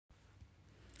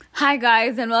Hi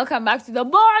guys, and welcome back to the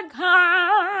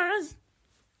podcast.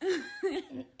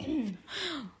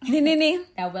 Nini,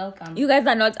 You're welcome. you guys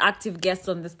are not active guests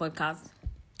on this podcast.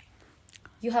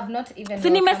 You have not even. So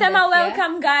nimesema welcomed us here.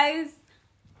 welcome guys.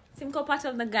 Simko part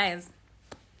of the guys.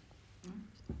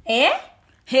 Eh?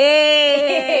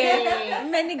 Hey,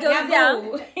 many girls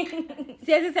Nyambura.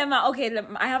 Siwezi sema, okay,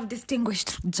 I have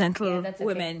distinguished Yeah, that's okay.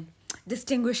 women,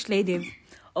 distinguished ladies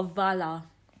of valor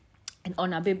and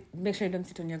honor. Babe, make sure you don't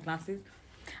sit on your glasses.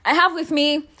 I have with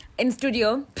me in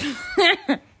studio,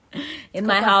 in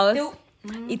my house,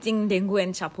 eating dengu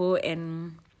and chapo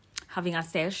and having a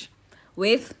sesh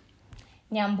with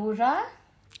Nyambura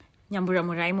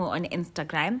Muraimu on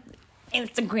Instagram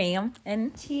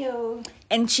and Chio.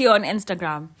 Chio on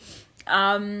Instagram.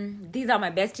 These are my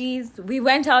besties. We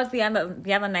went out the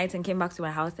other night and came back to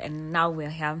my house, and now we're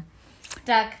here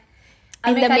Stuck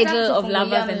in the middle of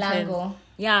lovers and friends.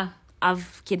 Yeah,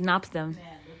 I've kidnapped them.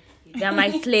 They're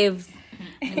my slaves.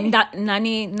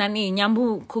 Nani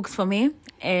Nyambu cooks for me,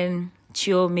 and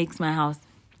Chio makes my house.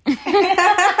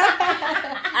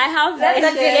 I have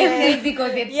That's crazy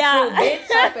because it's true,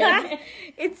 bitch.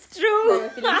 It's true. You're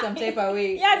feeling some type of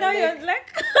way. Yeah, no, you're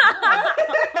like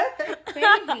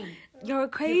Crazy. you're a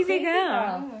crazy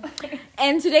girl.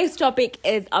 And today's topic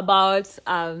is about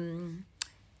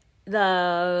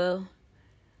the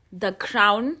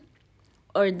crown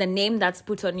or the name that's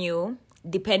put on you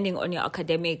depending on your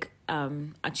academic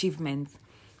achievements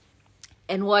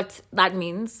and what that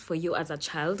means for you as a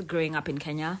child growing up in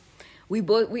Kenya. We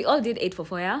all did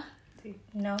 844, yeah?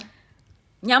 No.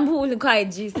 Nyambu ulikuwa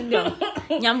IG, sindio?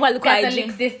 Nyambu alikuwa Catholic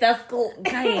IG. sister school.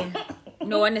 Guy.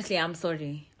 No, honestly, I'm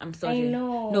sorry. I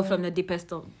know. No, from the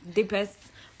deepest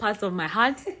parts of my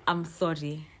heart, I'm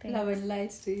sorry. Love and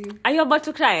light to you. Are you about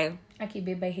to cry? Okay,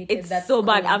 babe, I hated It's that so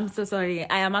bad. school. I'm so sorry.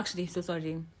 I am actually so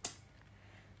sorry.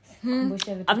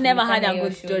 Kumbusha vitu I've never had a tulifanya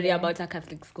good hiyo story shule. about a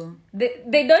Catholic school.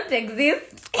 They don't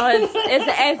exist. Oh, it's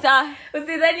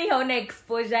Usidhani hauna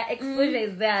exposure. Exposure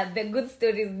is there. The good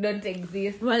stories don't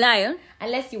exist. Walai.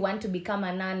 Unless you want to become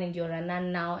a nun and you're a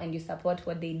nun now and you support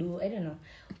what they do. I don't know.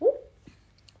 Ooh.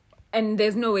 And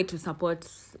there's no way to support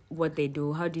what they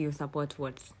do. How do you support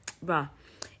what? Bruh.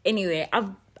 Anyway,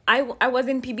 I was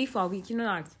in PB for a week. You know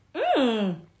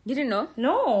that? You didn't know?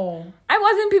 No. I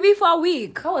was in PB for a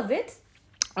week. How was it?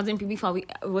 I was in PB for a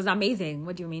week. It was amazing.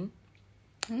 What do you mean?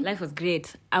 Life was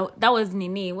great. That was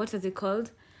Nini. What was it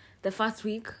called? The first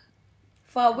week.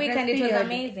 For a week Grace and it was period.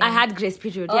 amazing. I had grace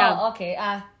period. Oh, Yeah.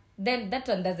 okay. Then that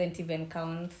one doesn't even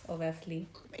count, obviously.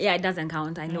 Yeah, it doesn't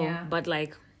count. I know. Yeah. But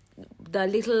like the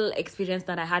little experience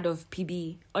that I had of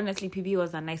PB, honestly, PB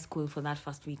was a nice school for that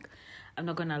first week. I'm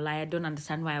not gonna lie. I don't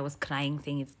understand why I was crying,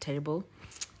 saying it's terrible.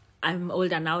 I'm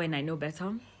older now and I know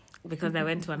better. Because I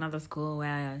went to another school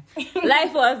where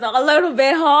life was a little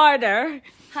bit harder.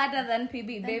 Harder than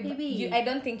PB, babe. PB. I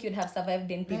don't think you'd have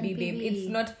survived in PB, babe. PB. It's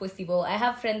not possible. I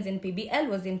have friends in PB. Elle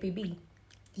was in PB.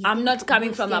 I'm not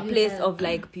coming from a Which place gave of you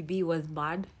like PB was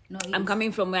bad. No, I'm it's-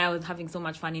 coming from where I was having so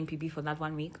much fun in PB for that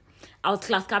 1 week. I was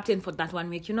class captain for that 1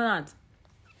 week. You know that?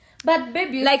 But,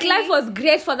 babe, you Like see, life was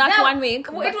great for that No, 1 week.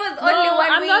 it was No, only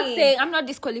 1 I'm not week. saying, I'm not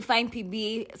disqualifying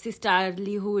PB sisterhood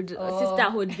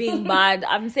being bad.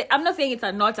 I'm not saying it's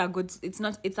a good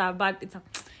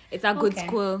good Okay.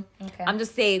 school. Okay. I'm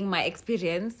just saying my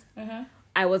experience.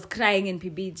 I was crying in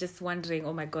PB, just wondering,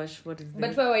 oh my gosh, what is this?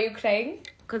 But why were you crying?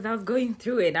 Because I was going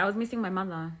through it. I was missing my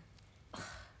mother.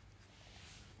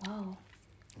 Wow.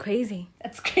 Crazy.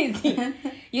 That's crazy.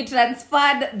 You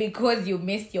transferred because you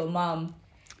missed your mom.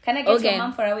 Can I get Okay. your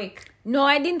mom for a week? No,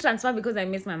 I didn't transfer because I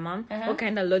miss my mom. What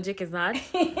kind of logic is that?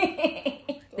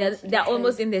 they're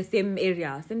almost in the same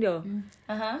area. Sindio?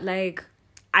 Like,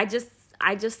 I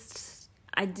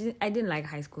didn't like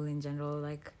high school in general.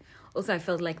 Like, also I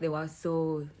felt like they were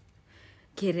so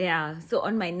kerea, so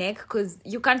on my neck, because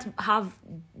you can't have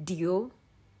Dio.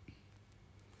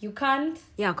 You can't?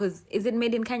 Yeah, because is it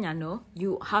made in Kenya? No,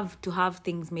 you have to have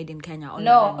things made in Kenya. All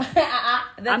No. of them.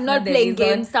 That's I'm not the playing reason.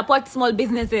 games. Support small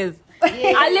businesses. A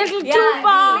little Yeah, too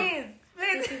far. Please.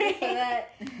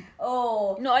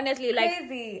 Oh. No, honestly, like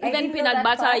Crazy. I even didn't know peanut that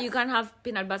butter, part. you can't have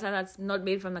peanut butter that's not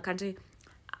made from the country.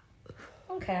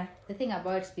 Okay. The thing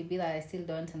about PB that I still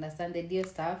don't understand the deal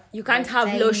stuff. You can't like have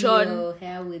tying lotion. Your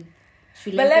hair with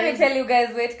But let me shoelaces. tell you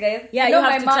guys, wait guys. Yeah, know you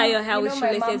have my to mom- tie your hair you with know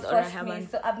my mom shoelaces or a forced me,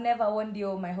 hairband. So I've never worn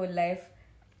Dio my whole life.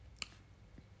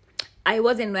 I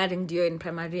wasn't wearing Dio in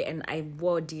primary and I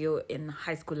wore Dio in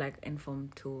high school, like in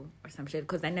Form 2 or some shit,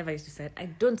 because I never used to sweat. I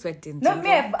don't sweat in No, general. me,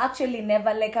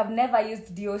 I've never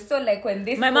used Dio. So like when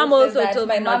this My school mom says also that, told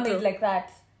me my mom not to. is like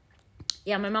that.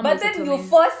 Yeah, my mom But also then told you me.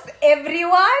 force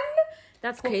everyone.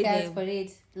 That's Who cares crazy. for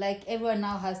it? Like everyone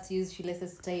now has to use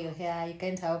shoelaces to tie your hair. You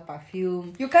can't have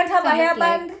perfume. You can't have So a I'm just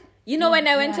hairband. like- You know, when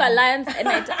I went to Alliance and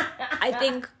I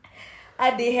think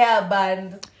At the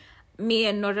hairband. me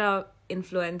and Nora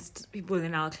influenced people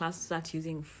in our class to start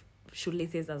using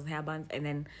shoelaces as hairbands, and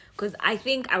then because I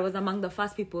think I was among the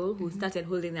first people who started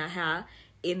holding their hair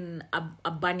in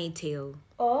a bunny tail,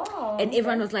 Oh. and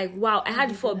everyone was like, "Wow!" I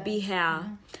had 4B hair,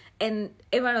 and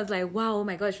everyone was like, "Wow! Oh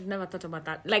my gosh, we've never thought about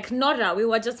that." Like Nora, we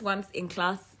were just once in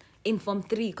class in Form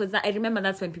 3 because I remember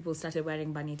that's when people started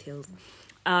wearing bunny tails.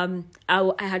 I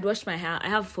had washed my hair. I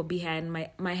have 4B hair, and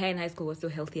my hair in high school was so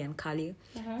healthy and curly.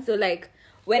 So like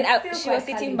when It's she still was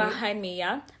quite sitting curly, behind me,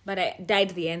 yeah, but I dyed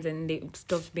the ends and they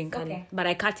stopped being curly. Okay. But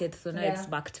I cut it, so now Yeah. it's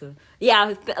back to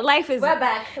life is. We're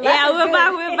back. Yeah, Life is we're good.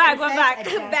 back. We're back. We're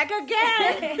Let's back. Back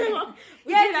again.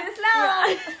 We Yeah, did it's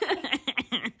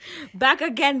slow. back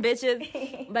again,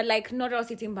 bitches. But like Nora was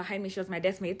sitting behind me. She was my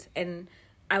desk mate, and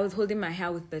I was holding my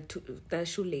hair with the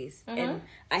shoelace, and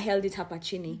I held it hapa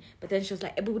chini. But then she was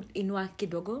like, "Ebu inua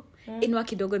kidogo, inua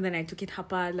kidogo." And then I took it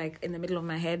hapa like in the middle of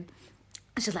my head.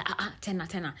 And she's like,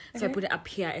 tena. So I put it up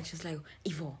here, and she's like,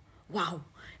 Ivo, wow.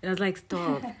 And I was like,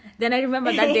 stop. Then I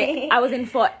remember that day I was in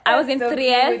so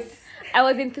 3S. cute. I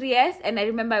was in 3S, and I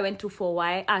remember I went to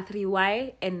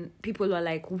 3Y, and people were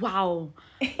like, wow.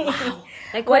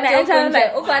 Like when I entered, I was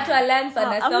like, uko watu Alliance I'm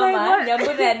like, wanasoma what?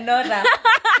 Nyambura and Nora.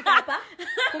 Shika hapa.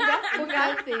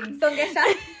 Funga. Things. Songesha.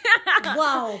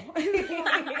 Wow.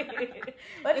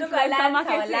 Watu It's kwa like Alliance summer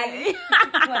hawalali.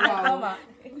 Wanasoma.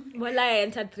 well, I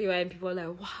entered 3Y, and people were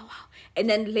like, wow. And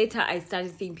then later I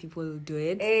started seeing people do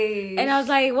it. Hey. And I was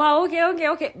like, wow,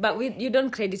 okay. But you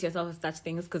don't credit yourself for such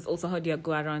things, because also how do you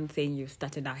go around saying you've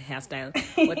started a hairstyle?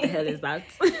 What the hell is that?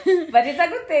 But it's a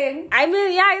good thing. I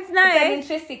mean, yeah, it's It's an nice.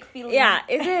 intrinsic feeling. Yeah,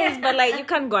 it is. But like, you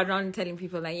can't go around telling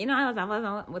people like,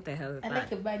 what the hell is I that?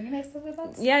 like a band. You know, stuff with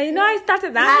that. Yeah, I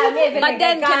started that. maybe But like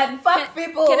then I can fuck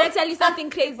people. Can I tell you something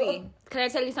crazy? Can I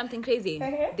tell you something crazy?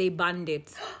 Uh-huh. They banned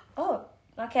it. Oh,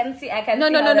 I can see how that No.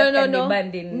 can be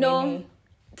banned in No.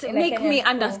 To in a make Kenyan me school.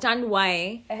 understand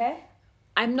why. Uh-huh.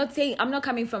 I'm not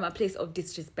coming from a place of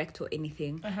disrespect or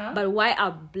anything, Uh-huh. but why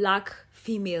are black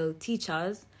female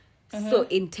teachers so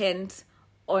intent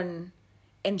on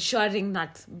ensuring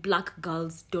that black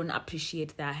girls don't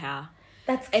appreciate their hair?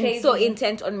 That's And crazy. so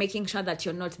intent on making sure that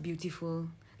you're not beautiful.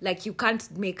 Like, you can't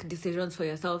make decisions for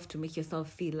yourself to make yourself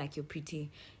feel like you're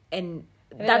pretty. And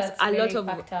that's that's a lot very of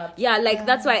fucked up. yeah, like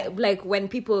that's why, like, when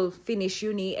people finish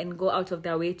uni and go out of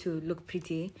their way to look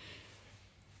pretty,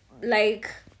 like,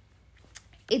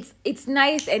 it's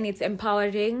nice and it's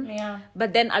empowering. Yeah.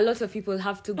 But then a lot of people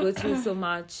have to go through so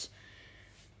much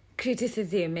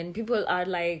criticism, and people are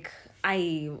like,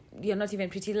 you're not even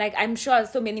pretty. Like, I'm sure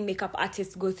so many makeup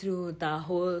artists go through the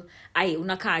whole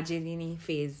unakaaje nini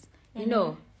phase, you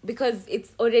know, because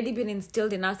it's already been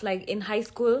instilled in us. Like, in high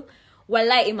school,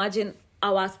 I imagine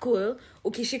our school,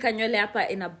 ukishika nywele hapa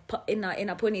in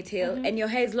a ponytail, and your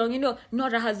hair is long. You know,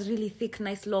 Nora has really thick,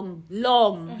 nice, long,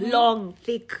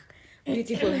 thick,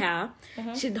 beautiful hair.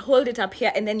 She'd hold it up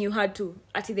here, and then you had to.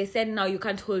 Actually, they said now you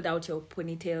can't hold out your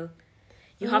ponytail.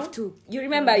 You have to. You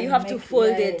remember, you have to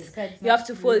fold it. You have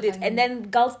to fold it, and then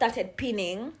girls started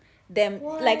pinning them.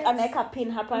 What? Like aneka pin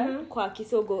hapa kwa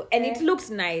kisogo, and it looked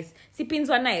nice. See, pins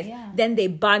were nice. Yeah. Then they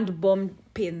banned bomb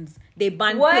pins. They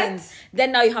banned What? pins.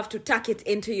 Then now you have to tuck it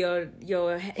into your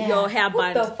hairband.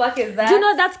 What the fuck is that? Do you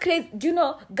know that's crazy? Do you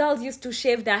know girls used to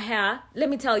shave their hair? Let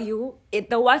me tell you,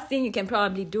 the worst thing you can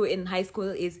probably do in high school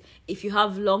is, if you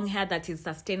have long hair that is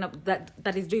sustainable,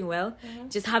 that is doing well,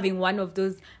 just having one of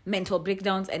those mental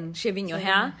breakdowns and shaving your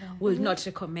hair will not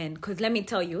recommend. Because let me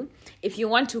tell you, if you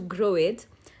want to grow it,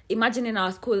 imagine in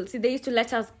our school, see, they used to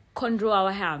let us cornrow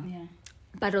our hair. Yeah.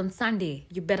 But on Sunday,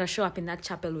 you better show up in that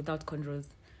chapel without cornrows.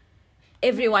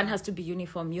 Everyone has to be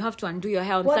uniform. You have to undo your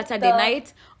hair on What Saturday the-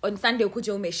 night. On Sunday, ukuje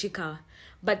umeshika.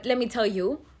 But let me tell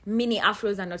you, mini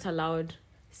afros are not allowed.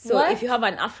 So What? if you have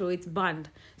an afro, it's banned.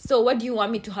 So what do you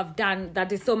want me to have done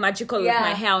that is so magical with Yeah.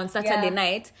 my hair on Saturday Yeah.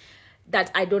 night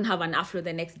that I don't have an afro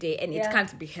the next day and it Yeah.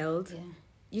 can't be held? Yeah.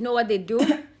 You know what they do?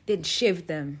 They'd shave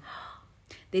them.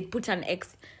 They'd put an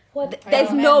X. What?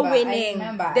 There's no winning.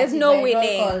 There's no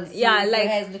winning. Yeah, your like,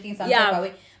 hair is looking some yeah. type of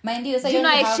way. Mind you, so Do you know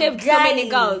have to I have shaved so many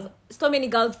dry. girls? So many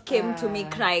girls came to me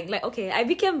crying. Like, okay, I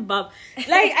became bub.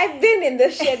 Like, I've been in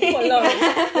this shit for long.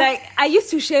 Like, I used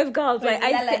to shave girls. Like,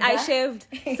 I shaved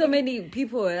so many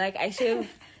people. Like, I shaved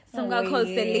some girl called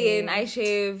yeah. Celine. I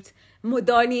shaved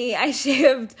Mudoni. I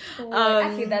shaved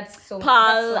Actually, that's so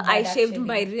Pal. that's so I bad, shaved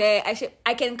actually. Mbaire.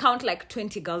 I can count like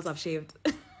 20 girls I've shaved.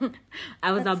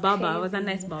 I was a baba. I was a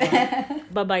nice baba.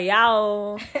 Baba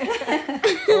yao.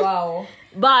 Wow.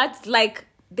 But like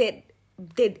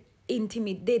they'd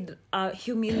intimidate,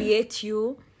 humiliate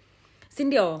you.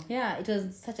 Sindio. Yeah, it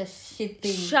was such a shit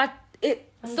thing.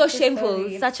 So shameful.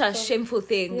 sorry. Such a shameful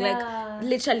thing. Yeah. Like,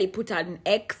 literally put an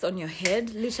X on your head.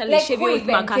 Literally Like, shave who you with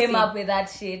even came up makasi. with that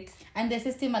shit? And the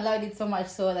system allowed it so much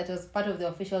so that it was part of the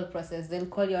official process. They'll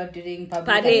call you out during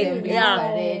public Parade, assemblies, yeah.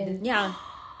 parade. Yeah.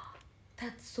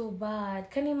 That's so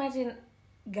bad. Can you imagine,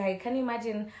 guy? Can you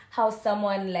imagine how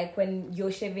someone, like, when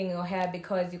you're shaving your hair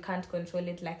because you can't control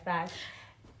it like that,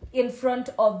 in front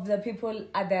of the people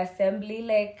at the assembly?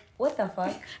 Like, what the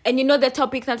fuck? And you know the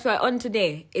topic that we're on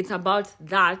today? It's about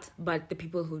that, but the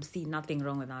people who see nothing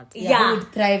wrong with that. Yeah. Who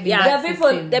would thrive in Yeah. that The people-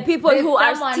 system. The people There's who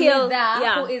are someone still who's there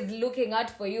yeah. who is looking out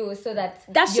for you so that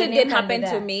That your shit name didn't can be happen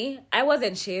to there. me. I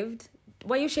wasn't shaved.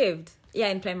 Were you shaved? Yeah,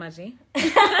 in primary.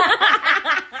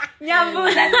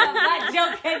 Nyambu, that's a bad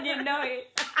joke and you know it.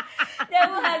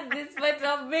 Nyambu has this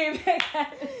photo of me.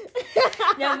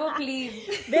 Nyambu,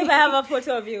 please. Babe, I have a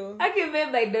photo of you. Okay,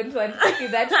 babe, I don't want to see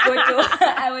that photo.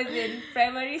 I was in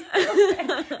primary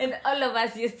school and all of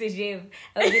us used to shave.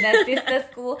 I was in a sister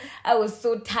school. I was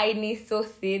so tiny, so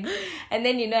thin. And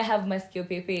then, you know, I have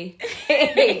masciopepe.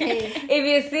 If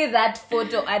you see that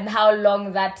photo and how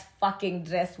long that fucking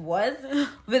dress was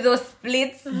with those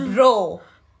splits, bro,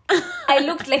 I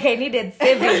looked like I needed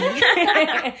saving.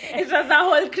 It was a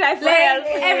whole cry for Like, help.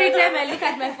 every time I look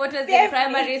at my photos in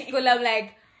primary school, I'm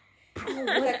like,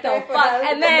 what the fuck?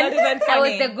 And then Not even I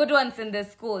was funny. the good ones in the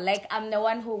school. Like, I'm the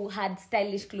one who had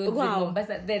stylish clothes Wow. in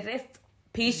Mombasa. The rest,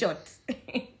 P-shot.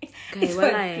 It was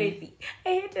walai. crazy. I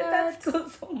hated that school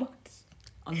so much.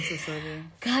 I'm so sorry.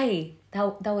 Guy,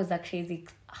 that was a crazy...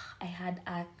 I had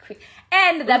a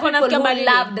and the We're gonna people ask who Kamari.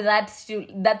 loved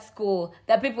that school,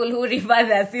 the people who refer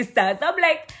their sisters. I'm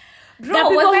like, bro, The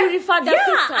people was who I- refer their yeah,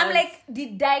 sisters. I'm like,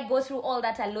 did I go through all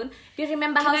that alone? Do you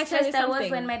remember Can how I tell stressed you I was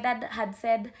something? when my dad had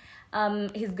said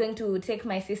he's going to take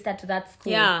my sister to that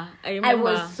school? Yeah, I I remember.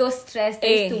 was so stressed. I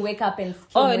Eh. used to wake up and skin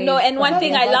Oh, no, waves. and one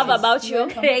thing I love about you,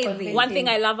 Crazy. one thing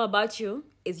I love about you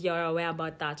is you're aware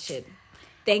about that shit.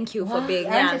 Thank you for being,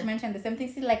 I yeah. just mentioned the same thing.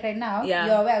 See, like right now, Yeah.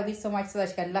 you're aware of it so much so that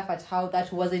you can laugh at how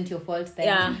that wasn't your fault then.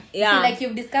 Yeah, See, yeah. like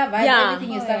you've discovered Yeah.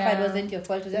 everything you Oh, suffered yeah. wasn't your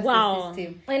fault. It was just Wow. the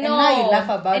system. I And know. now you laugh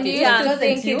about and it. you It used to wasn't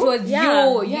think you. it was Yeah. you.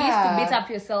 You used to Yeah. beat up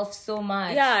yourself so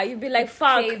much. Yeah, you'd be like, fuck,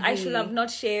 I crazy. should have not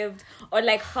shaved. Or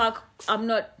like, fuck, I'm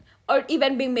not... Or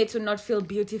even being made to not feel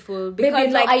beautiful. Because Baby,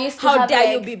 no, like, I used to how have, dare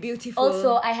like- you be beautiful?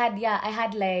 Also, I had You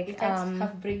like can't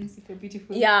have brains if you're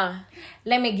beautiful. yeah.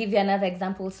 let me give you another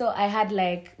example. So I had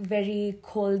like very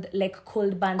cold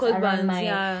bands Cold around bands, my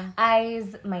yeah.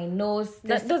 eyes, my nose.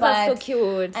 Those this are so part.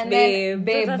 cute, And babe. then,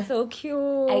 babe, Those are so cute.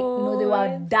 I know they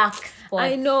were dark spots.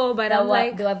 I know, but I'm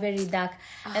like... they were very dark.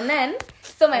 And then,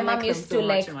 so my I mom like used them to so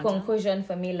like much, imagine. concussion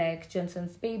for me, like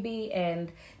Johnson's Baby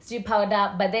and strip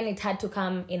powder, but then it had to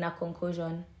come in a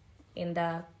concussion in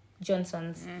the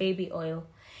Johnson's baby oil.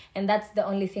 And that's the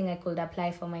only thing I could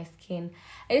apply for my skin.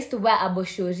 I used to wear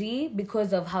aboshori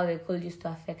because of how the cold used to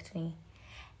affect me.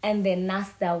 And the nurse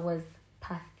there was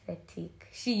pathetic.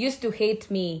 She used to hate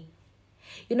me.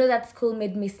 You know, that school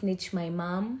made me snitch my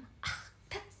mom.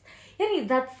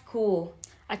 That's cool.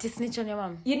 Ati snitch on your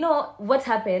mom. You know what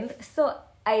happened? So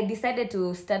I decided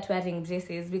to start wearing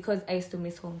braces because I used to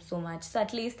miss home so much. So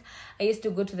at least I used to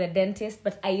go to the dentist,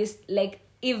 but I used, like,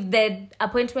 if the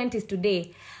appointment is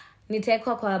today,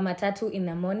 nitaekwa kwa matatu in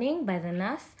the morning by the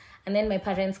nurse, and then my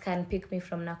parents can pick me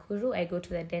from Nakuru. I go to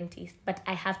the dentist, but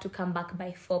I have to come back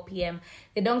by 4 p.m.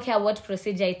 They don't care what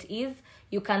procedure it is.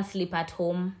 You can't sleep at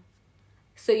home.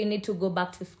 So you need to go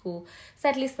back to school. So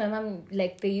at least my mom,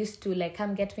 like, they used to, like,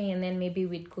 come get me, and then maybe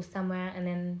we'd go somewhere, and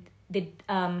then they'd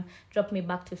drop me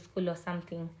back to school or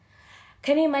something.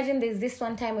 Can you imagine there's this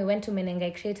one time we went to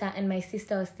Menengai Crater, and my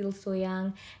sister was still so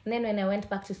young. And then when I went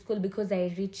back to school, because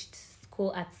I reached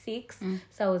school at 6,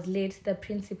 so I was late, the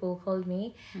principal called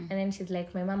me. And then she's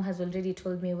like, my mom has already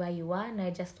told me where you are, and I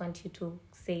just want you to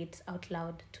say it out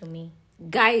loud to me.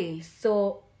 Guys.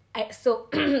 So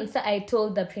I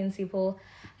told the principal,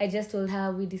 I just told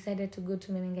her we decided to go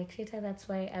to Menengai Crater, that's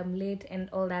why I'm late and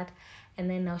all that. And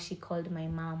then now she called my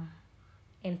mom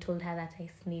and told her that I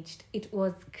snitched. It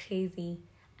was crazy,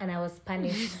 and I was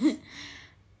punished.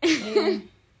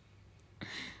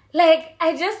 Like,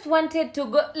 I just wanted to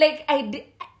go, like, I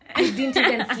didn't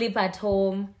even sleep at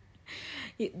home.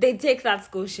 They take that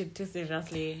school shit too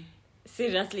seriously.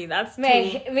 Seriously, that's too...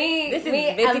 This is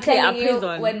I'm basically telling a you,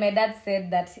 prison. when my dad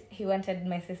said that he wanted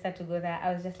my sister to go there,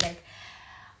 I was just like,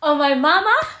 oh, my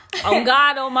mama? Oh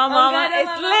God, oh my mama, God,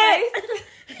 oh, it's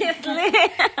lit. It's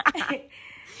lit.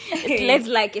 It's lit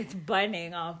like it's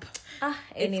burning up.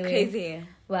 Anyway, It's crazy.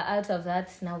 we're out of that.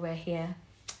 Now we're here.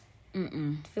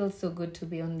 It feels so good to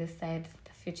be on this side,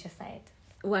 the future side.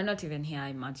 We're not even here, I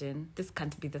imagine. This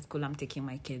can't be the school I'm taking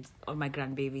my kids or my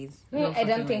grandbabies. I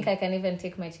don't think I can even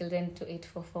take my children to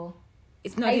 844.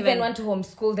 It's not I even want to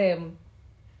homeschool them.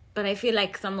 But I feel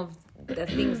like some of the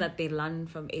things that they learn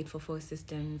from 844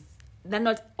 systems, they're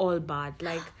not all bad.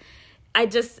 Like, I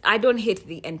don't hate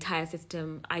the entire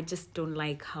system. I just don't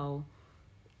like how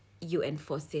you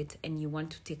enforce it and you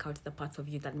want to take out the parts of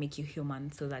you that make you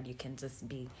human so that you can just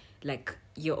be like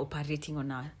you're operating on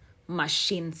a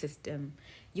machine system.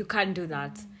 You can't do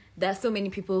that. There are so many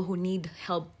people who need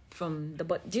help from the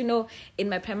do you know, in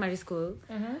my primary school,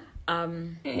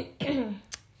 me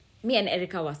and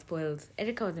Erica were spoiled.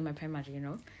 Erica was in my primary, you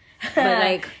know. But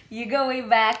like you go way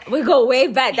back. We go way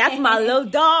back. That's my little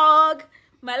dog.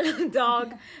 My little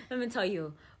dog. Let me tell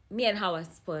you, me and her were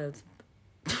spoiled.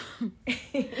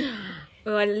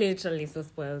 We were literally so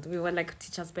spoiled. We were like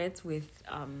teacher's pets with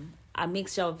a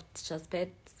mixture of teacher's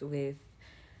pets with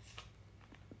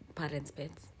parents'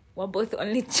 pets. We're both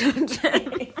only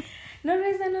children. No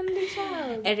reason only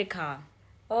child. Erica.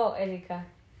 Oh, Erica.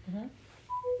 Mm-hmm.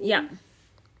 Yeah.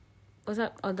 Was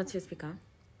that? Oh, that's your speaker.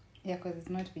 Yeah, because it's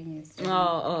not being used.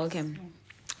 Oh, okay.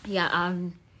 Yeah.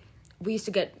 We used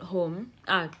to get home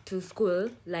to school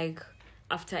like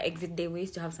after exit day. We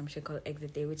used to have some shit called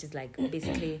exit day, which is like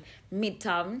basically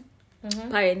midterm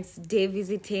parents' day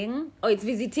visiting. Oh, it's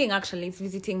visiting actually. It's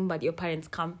visiting, but your parents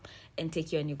come and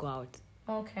take you and you go out.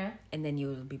 Okay. And then you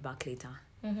will be back later.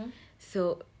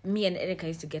 So me and Erica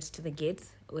used to get to the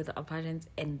gates with our parents,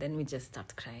 and then we just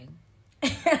start crying.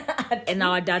 And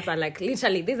our dads are like,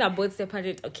 literally, these are both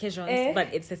separate occasions,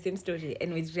 but it's the same story.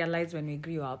 And we realized when we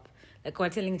grew up, like we're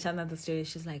telling each other the story,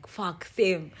 she's like, fuck,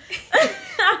 same.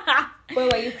 Where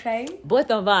were you crying? Both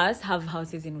of us have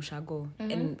houses in Ushago,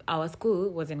 and our school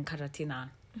was in Karatina.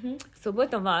 So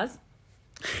both of us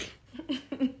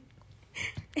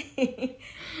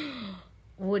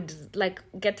would like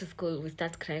get to school, we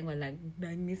start crying, we're like,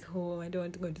 I miss home, I don't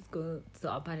want to go to school. So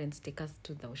our parents take us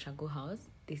to the Ushago house,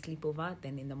 they sleep over,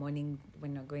 then in the morning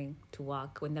when they're going to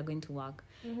work, in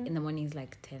the morning is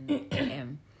like 10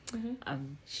 a.m.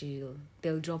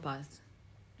 They'll drop us.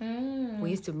 We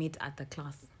used to meet at the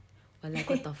class. We're like,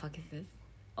 what the fuck is this?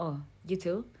 Oh, you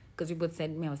too? Because we both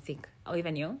said me I was sick. Oh,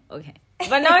 even you? Okay.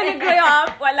 But now when you grow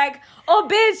up, we're like, oh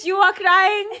bitch, you are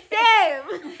crying. Same.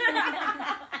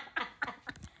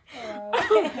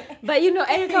 But you know,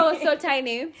 Erica was so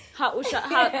tiny. Her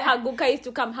Guka used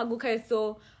to come.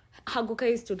 Haguka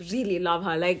used to really love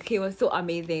her. Like, he was so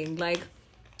amazing. Like,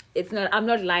 I'm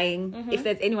not lying. If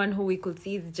there's anyone who we could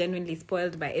see is genuinely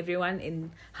spoiled by everyone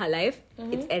in her life,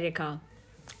 it's Erica.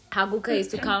 Haguka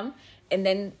used to come, and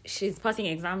then she's passing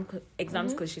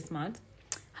exams because she's smart.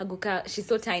 Haguka, she's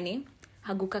so tiny.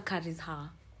 Haguka carries her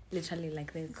literally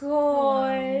like this.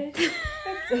 God,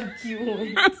 that's so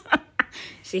cute.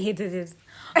 She hated it.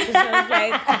 She was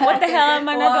like, what the hell am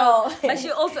I not doing? But she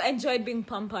also enjoyed being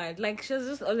pampered. Like, she was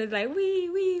just always like,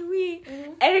 wee.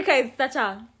 Erica is such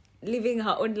a living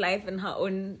her own life and her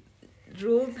own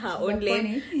rules, her own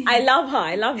lane. I love her.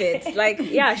 I love it. Like,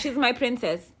 yeah, she's my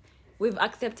princess. We've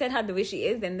accepted her the way she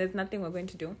is, and there's nothing we're going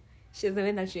to do. She's the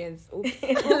way that she is. Oops.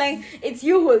 Like, it's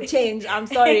you who will change. I'm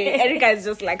sorry. Erica is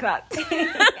just like that.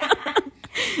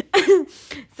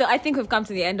 So I think we've come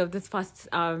to the end of this first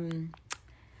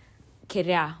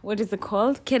Kerea. What is it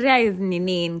called? Kerea is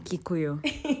Nini in Kikuyu.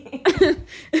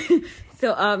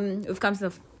 So we've come to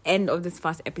the end of this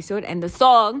first episode, and the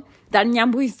song that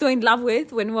Nyambu is so in love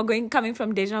with when we're coming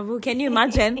from Deja Vu. Can you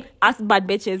imagine us bad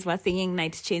bitches were singing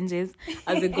Night Changes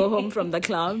as we go home from the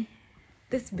club?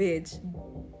 This bitch.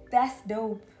 That's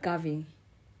dope. Gavi.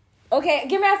 Okay,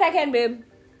 give me a second, babe.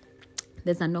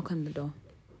 There's a knock on the door.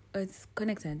 Oh, it's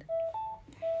connected.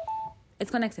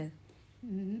 It's connected.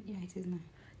 Yeah, it is now.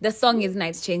 The song is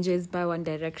Night Changes by One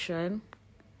Direction.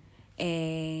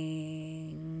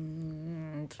 And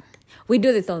we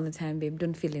do this all the time, babe.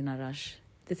 Don't feel in a rush.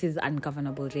 This is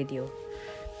Ungovernable Radio.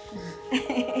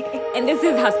 And this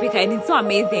is her speaker, and it's so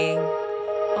amazing.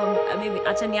 Maybe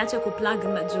achaniacha kuplug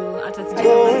na juu ata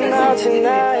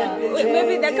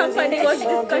maybe the company was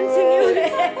discontinued.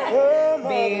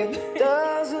 Babe.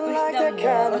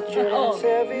 Oh,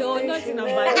 no, not in a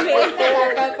bad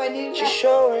way. She's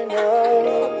showing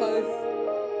up.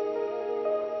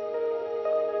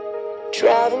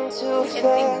 Driving too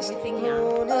fast,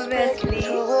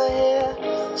 Obviously.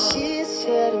 she's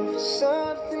heading for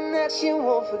something that she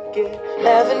won't forget.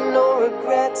 Having no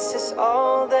regrets is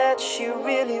all that she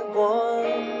really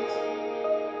wants.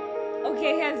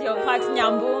 Okay, here's your part,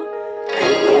 Nyambu.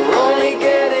 I'm only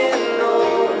getting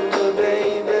older,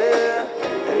 baby,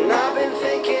 and I've been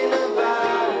thinking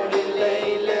about it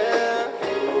lately.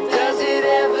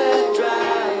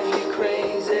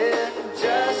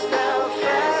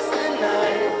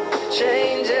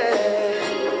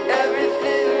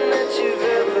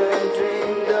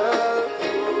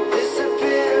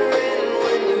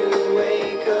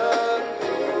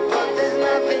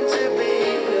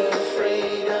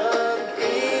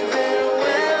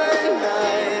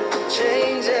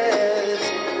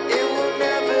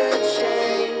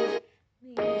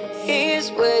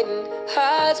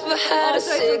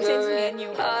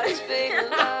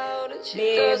 loud and she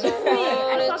Babe, doesn't me,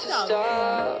 want I it to fucked up.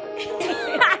 stop.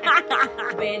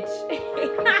 Bitch.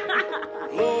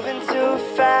 Moving too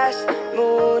fast,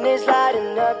 moon is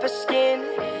lighting up her skin.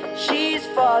 She's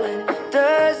falling,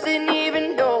 doesn't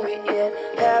even know it yet.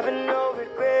 Having no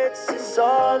regrets is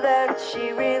all that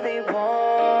she really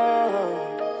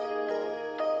wants.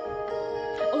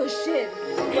 Oh shit.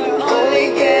 Only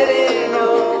getting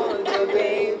older,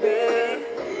 baby.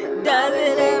 Does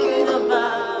it ever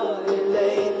About it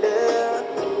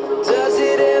lately. Does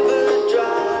it ever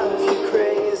drive you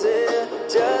crazy?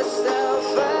 Just how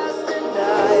fast the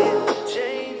night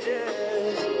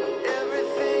changes.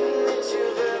 Everything that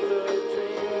you've ever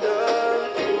dreamed of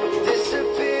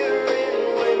disappearing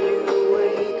when you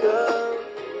wake up.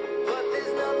 But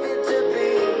there's nothing to be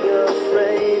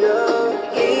afraid of.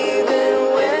 Even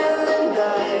when the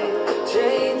night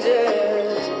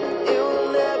changes, it will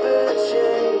never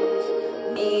change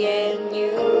me and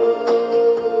you.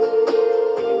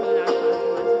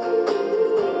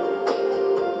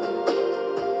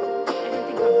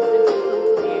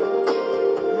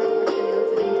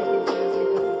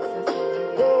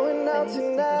 Going out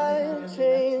tonight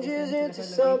changes into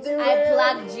something I real.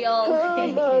 plugged Her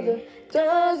you. mother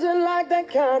doesn't like that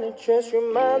kind of dress.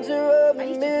 Reminds her of I a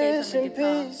used to play it on the missing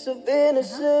guitar. piece of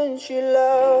innocence she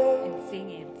loved. And sing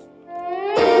it.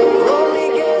 We're only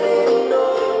getting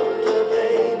older,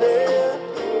 baby.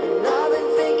 And I've been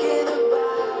thinking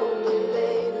about you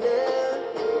lately.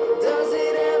 Does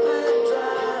it ever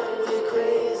drive you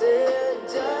crazy?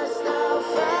 Just how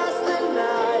fast the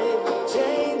night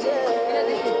changes.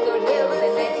 This is so real. The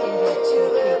night changes so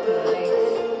quickly.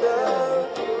 Like,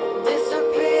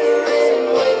 Disappearing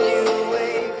when you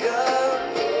wake up.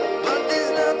 But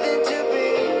there's nothing to be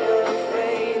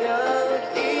afraid of.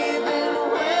 Even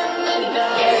when the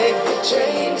night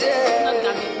changes, Not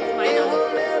Gabby, it's mine it now. will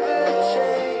never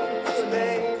change,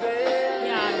 baby.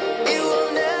 Yeah. It will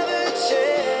never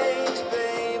change,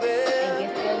 baby. I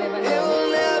guess you'll never It know. will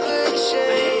never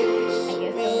change. I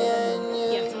guess Me you'll never and know.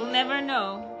 you. Yes, we'll never know.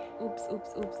 Oops.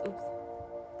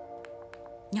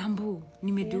 Nyambu,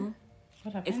 nimedu.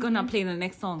 It's gonna play the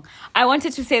next song. I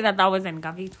wanted to say that was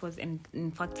Ngavi. It was in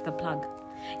fact the plug.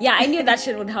 Yeah, I knew that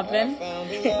shit would happen.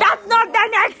 That's not the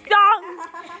next song.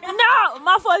 No,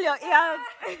 muffle your ears.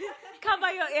 Cover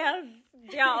your ears,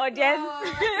 dear audience.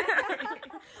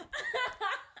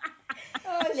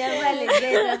 Never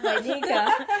legit fanyika.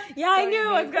 Yeah, I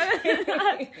knew it was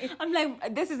gonna. I'm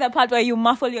like, this is the part where you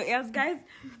muffle your ears, guys.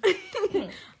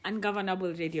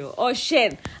 Ungovernable radio. Oh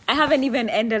shit! I haven't even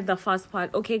ended the first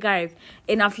part. Okay, guys,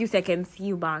 in a few seconds, see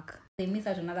you back. They miss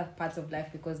out on other parts of life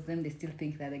because then they still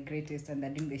think they're the greatest and they're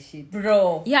doing the shit.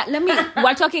 Bro. Yeah,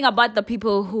 we're talking about the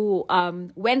people who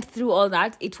went through all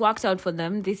that. It worked out for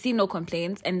them. They see no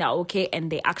complaints and they're okay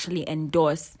and they actually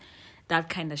endorse that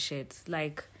kind of shit.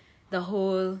 Like the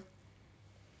whole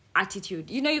attitude.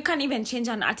 You know, you can't even change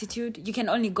an attitude. You can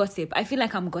only gossip. I feel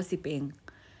like I'm gossiping.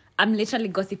 I'm literally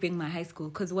gossiping my high school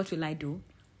because what will I do?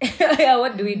 Yeah,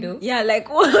 what do we do? Yeah, like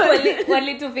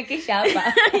Walitufikisha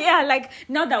hapa. yeah, like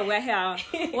now that we're here,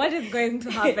 what is going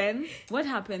to happen? What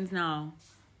happens now?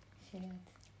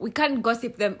 We can't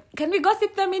gossip them. Can we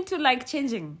gossip them into like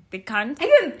changing? They can't. I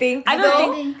don't think I so.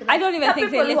 don't think. I don't even There are think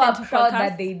they people who listen are to proud podcasts.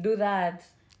 that they do that.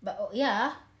 But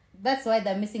yeah, that's why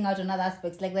they're missing out on other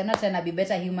aspects. Like they're not trying to be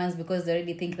better humans because they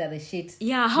already think they're the shit.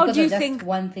 Yeah, how Because do you of just think?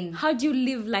 one thing? How do you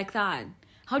live like that?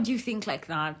 How do you think like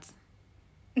that?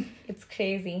 It's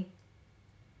crazy.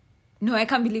 No, I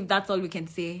can't believe that's all we can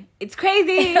say. It's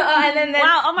crazy. And then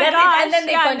wow, oh my that's it, gosh. and then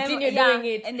they Yeah, continue yeah, doing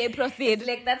it. and they proceed. It's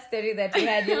like that story that you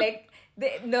had. You're like,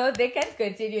 they can't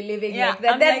continue living Yeah, like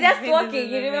that. I'm They're like, just this, walking. this,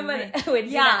 You this, remember this. when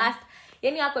Gina Yeah. asked,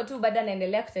 yani wako tu bado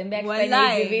anaendelea kutembea akifanya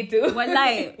hizi vitu.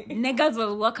 Walai, niggas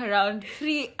will walk around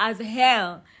free as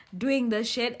hell doing the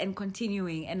shit and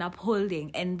continuing and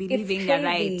upholding and believing they're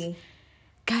right.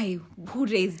 Guy, who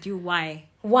raised you? Why?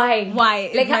 Why?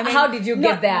 Like, I mean, how did you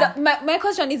get there? My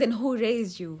question isn't who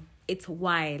raised you. It's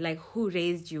why. Like, who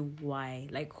raised you? Why?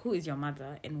 Like, who is your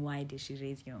mother and why did she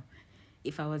raise you?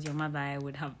 If I was your mother, I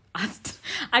would have asked.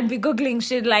 I'd be Googling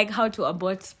shit like how to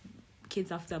abort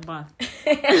kids after birth.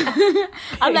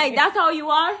 I'm like, that's how you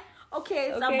are? Okay,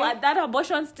 so that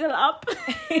abortion's still up.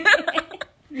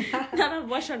 That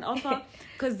abortion offer.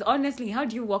 Because honestly, how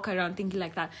do you walk around thinking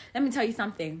like that? Let me tell you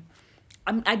something.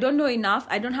 I don't know enough.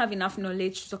 I don't have enough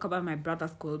knowledge to talk about my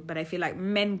brother's school, but I feel like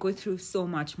men go through so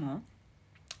much more.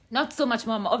 Not so much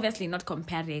more. I'm obviously not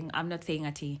comparing. I'm not saying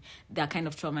that their kind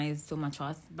of trauma is so much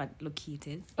worse, but look-key it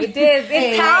is. It is.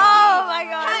 It's Oh my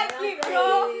God. Haki,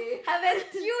 bro.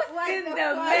 Haven't you seen the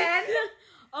man?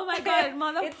 Oh my god,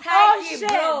 mother. It's high-key, shit.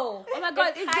 bro. Oh my god,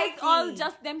 It's is this high-key. all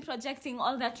just them projecting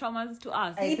all their traumas to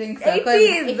us? I think so. It Because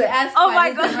is. if you ask Oh for my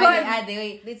this God. is why they are the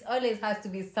way, this always has to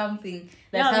be something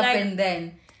that Yeah, like- happened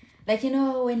then. Like, you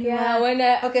know, when you Yeah, are... when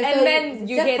okay, and so then it's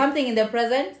you just get something in the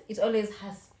present, it always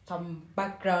has some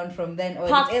background from then. Or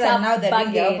Packed it's either up now they're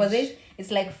doing the baggage. opposite.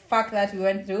 It's like, fuck that we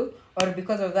went through. Or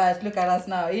because of that, look at us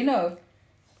now, you know.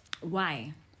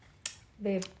 Why?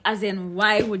 babe. As in,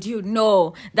 why would you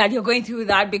know that you're going through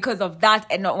that because of that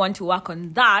and not want to work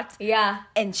on that Yeah.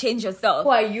 and change yourself?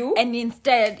 Who are you? And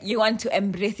instead, you want to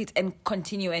embrace it and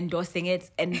continue endorsing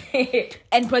it and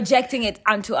and projecting it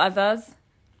onto others.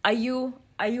 Are you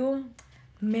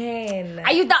Man.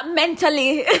 Are you that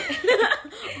mentally?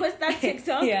 What's that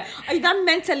TikTok? Yeah. Are you that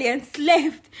mentally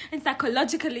enslaved and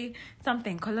psychologically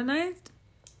something colonized?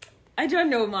 I don't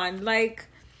know, man. Like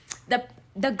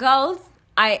the girls,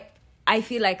 I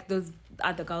feel like those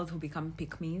are the girls who become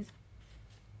pick-me's.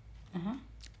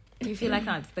 Do you feel like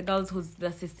that? The girls whose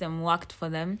the system worked for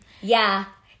them. Yeah.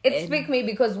 It's pick me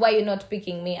because why you not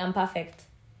picking me? I'm perfect.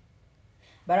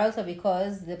 But also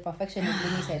because the perfection is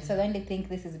limited. So they only think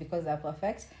this is because they're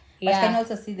perfect. But Yeah. you can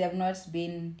also see they've not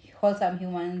been wholesome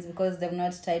humans because they've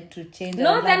not tried to change their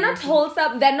No, they're not environment.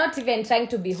 wholesome. They're not even trying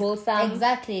to be wholesome.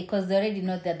 Exactly, because they already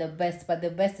know they're the best, but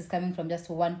the best is coming from just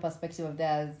one perspective of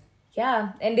theirs.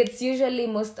 Yeah. And it's usually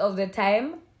most of the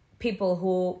time people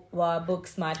who were book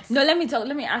smart. No, let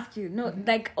me ask you. No,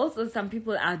 like also some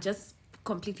people are just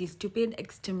completely stupid,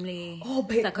 extremely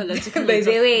psychologically, by the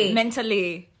just way.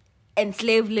 mentally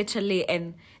enslaved, literally,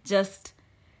 and just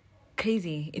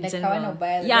crazy in Like general. Kawana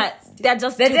Bile, Yeah, they're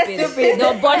just They're stupid. just stupid. They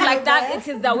were born like that. It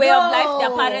is the way of life. Their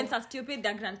No. parents are stupid.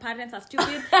 Their grandparents are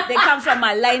stupid. They come from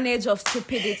a lineage of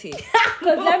stupidity.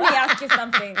 Because let me ask you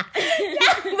something.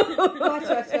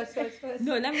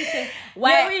 No, let me say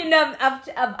Why? why.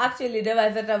 I've actually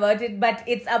never thought about it, but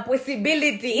it's a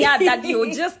possibility. Yeah, that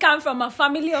you just come from a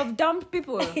family of dumb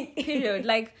people. Period.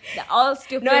 Like they're all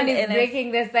stupid. no one is and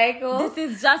breaking the cycle. this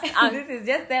is just a, This is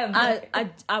just them.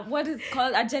 a what is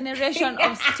called a generation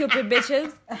of stupid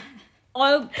bitches,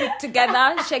 all put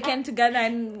together, shaken together,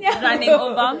 and running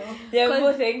over. Yeah, 'Cause-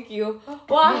 no, thank you.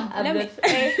 Wow, let me-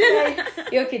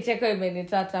 hiyo kicheko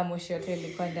imenitoa hata mwisho yote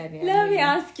ilikuwa ndani ya Let me mwili.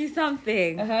 ask you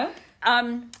something. Uh-huh.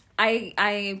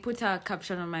 I put a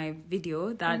caption on my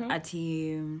video that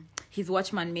his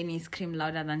watchman made me scream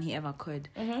louder than he ever could,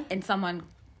 and someone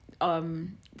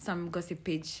some gossip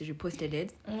page reposted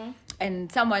it,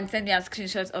 and someone sent me a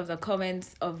screenshot of the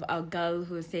comments of a girl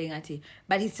who was saying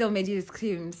but he still made you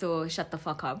scream, so shut the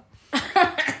fuck up.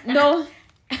 No.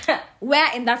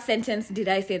 Where in that sentence did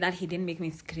I say that he didn't make me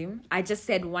scream? I just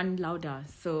said one louder.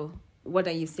 So what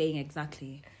are you saying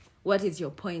exactly? What is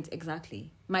your point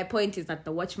exactly? My point is that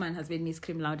the watchman has made me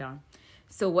scream louder.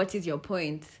 So what is your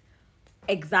point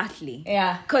exactly?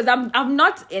 Yeah. Because I'm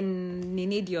not in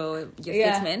need your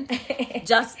Yeah. statement.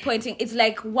 Just pointing. It's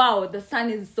like, wow, the sun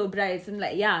is so bright. And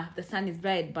like, yeah, the sun is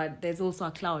bright, but there's also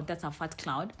a cloud. That's a fat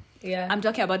cloud. Yeah. I'm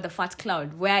talking about the fat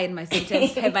cloud. Where in my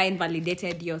sentence have I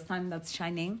invalidated your sun that's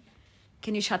shining?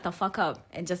 Can you shut the fuck up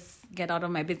and just get out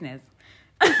of my business?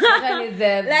 That is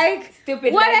the Like,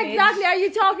 stupid what lineage. exactly are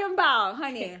you talking about,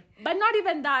 honey? But not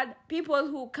even that. People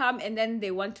who come and then they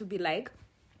want to be like,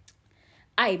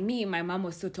 my mom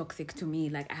was so toxic to me.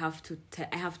 Like, I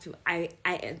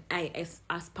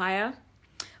aspire.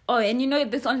 Oh, and you know,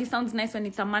 this only sounds nice when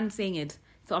it's a man saying it.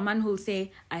 So a man who'll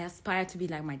say, I aspire to be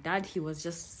like my dad. He was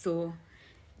just so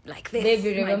like this. Babe,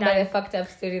 you My remember dad- the fucked up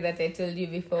story that I told you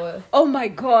before? Oh my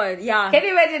God, yeah. Can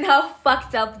you imagine how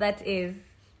fucked up that is?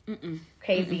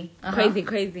 Crazy.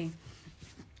 Crazy.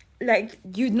 Like,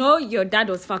 you know your dad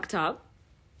was fucked up.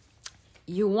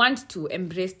 You want to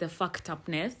embrace the fucked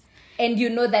upness. And you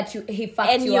know that he fucked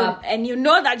And you up. and you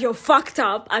know that you're fucked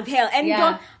up as hell. And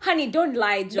Yeah. don't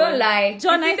lie, John. Don't lie.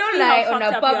 John, If you I don't see lie how on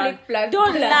fucked a up you are. public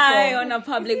Don't lie platform. on a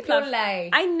public If you don't platform. lie.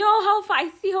 I know how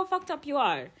I see how fucked up you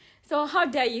are. So how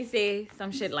dare you say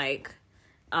some shit like,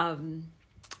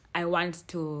 I want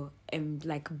to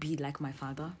be like my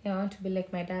father. Yeah, I want to be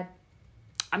like my dad.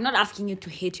 I'm not asking you to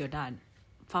hate your dad.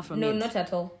 Far from No, it. not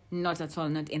at all. Not at all,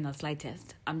 not in the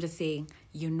slightest. I'm just saying,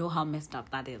 you know how messed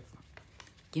up that is.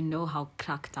 You know how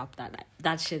cracked up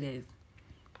that shit is.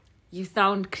 You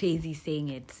sound crazy saying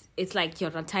it. It's like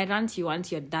you're a tyrant. You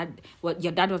want your dad.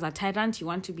 Your dad was a tyrant. You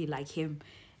want to be like him,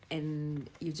 and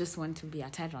you just want to be a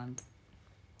tyrant.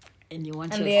 And you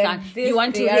want And your they son. exist, You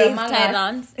want to they are raise among us.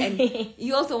 tyrants, and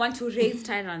you also want to raise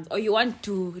tyrants, or you want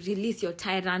to release your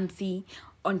tyrancy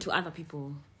onto other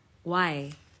people.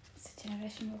 Why? It's a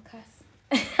generational curse.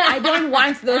 I don't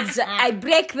want those. I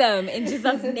break them in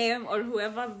Jesus' name or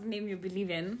whoever's name you believe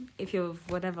in. If you're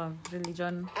whatever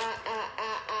religion.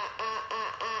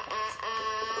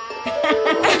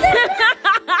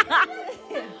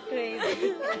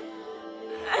 Crazy.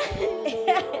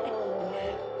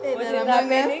 What is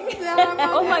happening?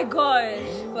 Oh my gosh.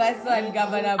 What's on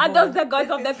Governor? Are those the gods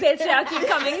of the patriarchy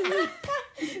coming?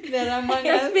 They're among The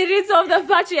us. spirits of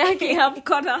the patriarchy have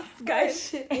caught us,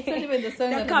 guys. It's not even the song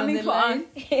They're that coming is for on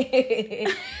the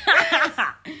us.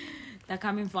 line. They're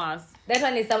coming for us. That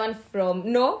one is someone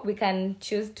from... No, we can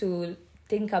choose to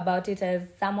think about it as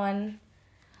someone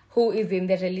who is in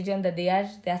the religion that they are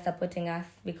supporting us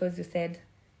because you said,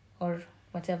 or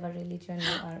whatever religion you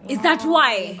are. Is that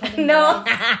why? No.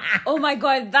 Oh my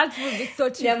god, that would be so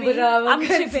trippy. Nyambura, I'm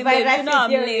tripping, babe. You know I'm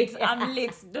theory. late. I'm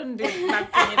late. Don't do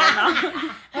that to me right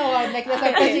now. Oh, I'm like they're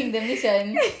supporting the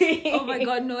mission. Oh my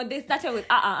god, no. They started with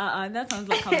That sounds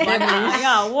like a bad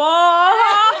Yeah,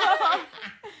 whoa.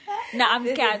 Nah, I'm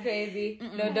This is scared. crazy.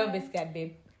 No, don't be scared,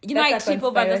 babe. You know, I That's a trip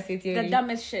over conspiracy the theory.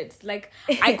 dumbest shit. Like,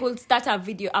 I could start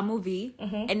a movie,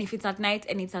 and if it's at night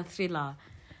and it's a thriller,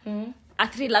 a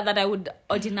thriller that I would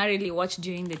ordinarily watch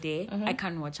during the day, I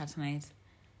can't watch at night.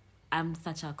 I'm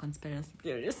such a conspiracy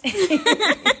theorist.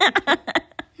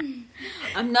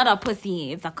 I'm not a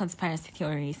pussy. It's a conspiracy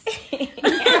theorist.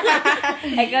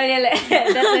 I can't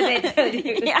That's what I told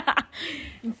you. Yeah.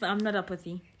 I'm not a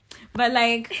pussy. But,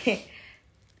 like,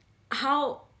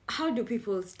 how do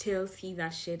people still see that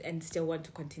shit and still want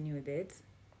to continue with it?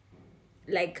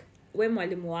 Like, when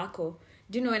mwalimu wako,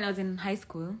 do you know when I was in high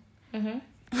school?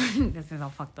 This is a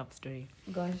fucked up story.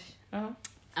 Gosh.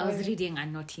 I was reading a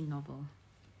naughty novel.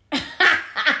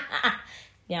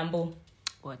 Nyambu.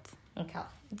 What? Okay.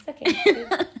 It's okay.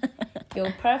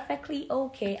 You're perfectly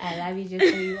okay. I love you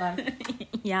just who you are.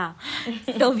 Yeah.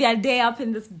 Sylvia Day up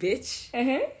in this bitch.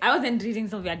 I wasn't reading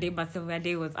Sylvia Day, but Sylvia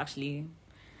Day was actually...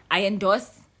 I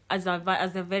endorse as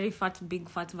a very big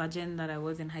fat virgin that I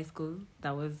was in high school.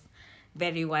 That was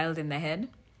very wild in the head.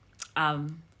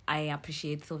 I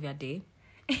appreciate Sylvia Day.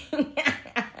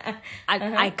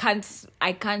 I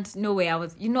can't know where I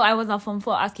was. You know, I was at Form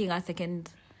 4 asking a second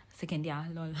year,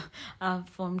 lol.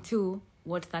 Form 2,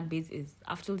 what that base is.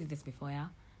 I've told you this before, yeah?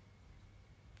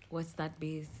 What's that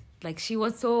base? Like, she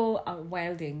was so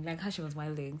wilding. Like, how she was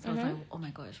wilding. So I was like, oh my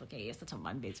gosh, okay, you're such a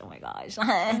man bitch. Oh my gosh. So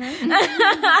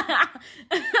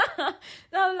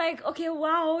I'm like, okay,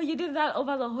 wow, you did that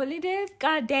over the holidays?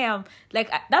 God damn. Like,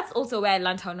 that's also where I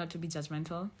learned how not to be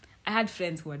judgmental. I had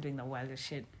friends who were doing the wildest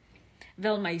shit.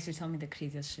 Velma used to tell me the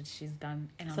craziest shit she's done.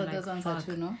 And I'm So like, those ones are fuck.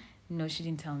 true, no? No, she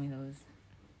didn't tell me those.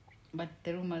 But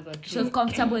the rumors are true. She was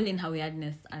comfortable in her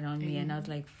weirdness around me, and I was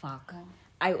like, fuck.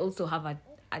 I also have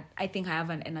I think I have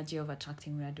an energy of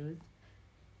attracting weirdos.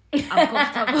 I'm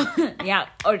comfortable. Yeah,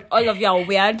 or all of you are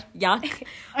weird. Yuck.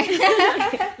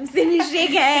 I'm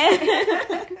shaking.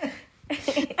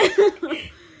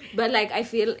 But like, I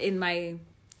feel in my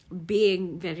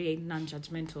being very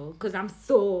non-judgmental, because I'm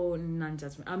so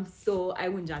non-judgmental. I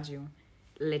won't judge you,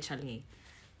 literally,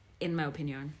 in my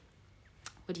opinion.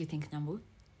 What do you think, Nyambu?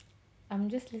 I'm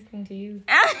just listening to you.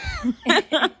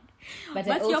 But But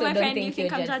I also you're my don't friend, think you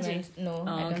think you're I'm judging? No,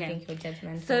 Oh, I don't okay. think you're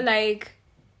judgmental. So like,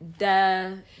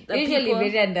 the usually people...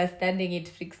 very understanding, it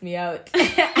freaks me out.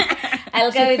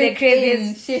 I'll come with the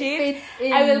craziest shit.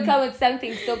 I will come with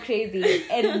something so crazy,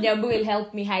 and Nyambu will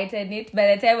help me heighten it.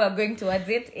 By the time we're going towards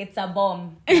it, it's a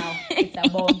bomb. Now it's a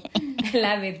bomb. I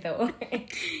love it though.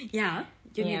 Yeah,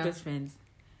 you need Yeah. those friends.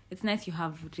 It's nice you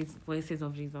have voices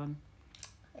of reason.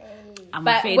 I'm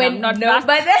But afraid when I'm not no, that.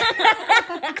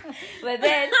 but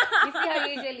then you see how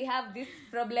you usually have these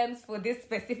problems for this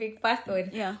specific person.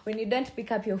 Yeah. When you don't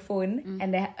pick up your phone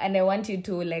and I want you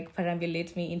to like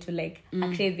perambulate me into like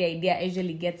a crazy idea, I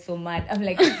usually get so mad. I'm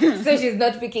like, so she's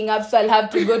not picking up, so I'll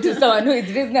have to go to someone who is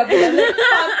reasonable. I'm like,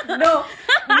 fuck, no,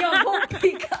 you won't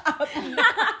pick up.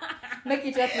 Make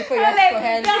it up before you I'm ask like, for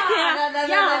help.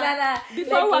 nah.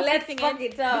 Before Like, we're let's fixing fuck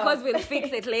it, it up. because we'll fix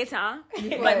it later.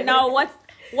 But now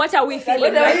what are we feeling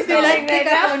What are we right feeling? now? Like, pick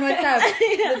up on WhatsApp.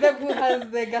 The babe who has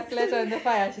the gaslighter on the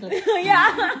fire. She's like,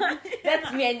 Yeah.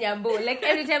 That's me and Nyambu. Like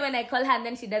every time when I call her and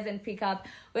then she doesn't pick up,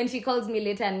 when she calls me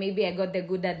later and maybe I got the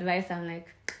good advice, I'm like,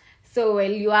 so while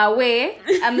you are away,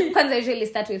 because I usually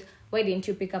start with, why didn't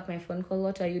you pick up my phone call?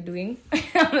 What are you doing? I'm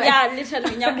like, Yeah,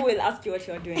 literally, Nyambu will ask you what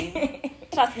you're doing.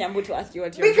 Trust Nyambu to ask you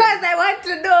what you're doing. because I want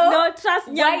to know. No, trust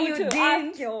why Nyambu you to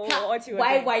didn't. ask you what you were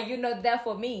Why doing. were you not there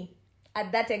for me?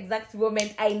 At that exact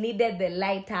moment, I needed the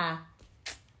lighter.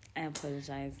 I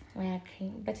apologize.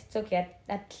 Okay, but it's okay.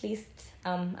 At least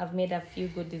I've made a few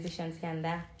good decisions here and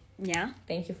there. Yeah.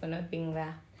 Thank you for not being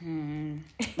there.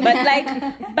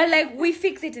 But like we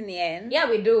fix it in the end. Yeah,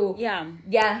 we do. Yeah.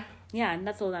 Yeah. Yeah, and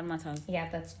that's all that matters. Yeah,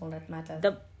 that's all that matters.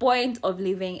 The point of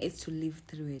living is to live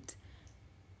through it.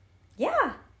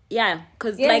 Yeah. Yeah,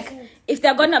 because Yes. like if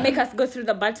they're gonna make us go through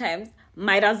the bad times,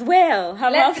 might as well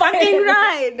have a fucking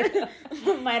ride.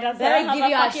 Might as well Let me have give a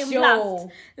you a fucking show. blast.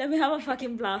 Let me have a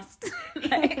fucking blast.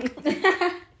 Like,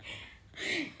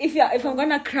 if I'm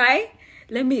gonna cry,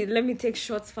 let me take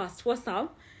shots first. What's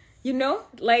up? You know,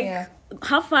 like Yeah.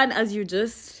 have fun as you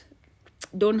just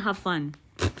don't have fun.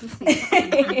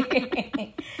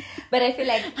 But I feel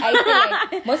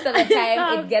like most of the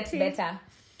time it gets better.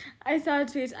 I saw a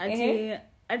tweet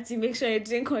Auntie, make sure you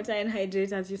drink water and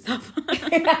hydrate as you suffer.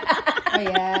 Oh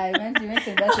yeah, you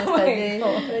mentioned that yesterday.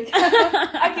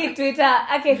 Okay, Twitter.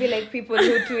 I feel like people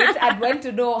who tweet and want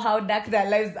to know how dark their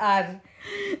lives are.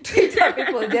 Twitter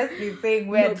people just be saying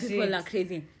weird shit. People are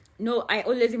crazy. No, I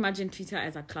always imagine Twitter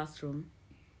as a classroom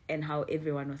and how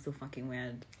everyone was so fucking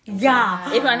weird. Yeah.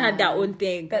 Everyone had their own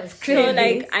thing. That's So crazy.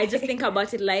 like I just think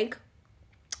about it like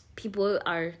people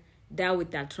are there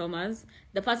with their traumas.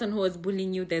 The person who was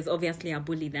bullying you, there's obviously a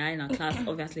bully there in a class.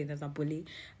 Obviously there's a bully.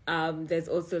 There's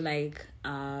also like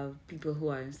people who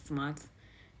are smart,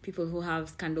 people who have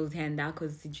scandals here and there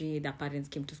because their parents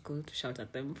came to school to shout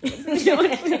at them.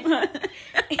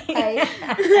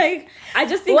 Like I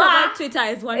just think about Twitter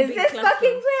as one Is big this classroom.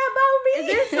 fucking say about me? Is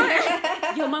this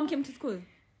what? Your mom came to school?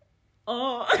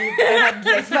 Oh. I had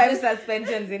like 5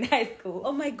 suspensions in high school.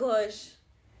 Oh my gosh.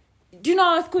 Do you know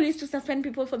our school used to suspend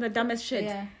people for the dumbest shit?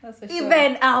 Yeah, that's for sure.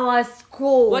 Even our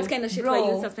school. What kind of shit bro.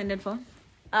 were you suspended for?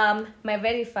 My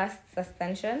very first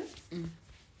suspension.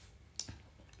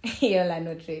 Y'all are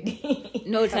not ready.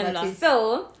 No, tell us.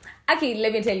 So, okay,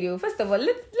 let me tell you. First of all,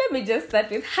 let me just start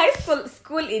with high school.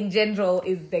 School in general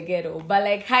is the ghetto, but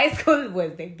like high school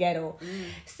was the ghetto.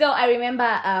 So I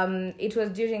remember it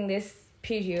was during this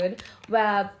period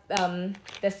where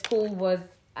the school was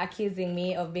accusing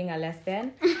me of being a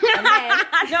lesbian. And then,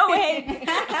 No, wait.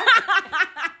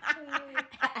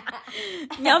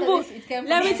 Nyambu,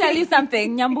 let me tell you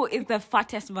something. Nyambu is the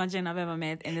fattest virgin I've ever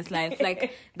met in this life.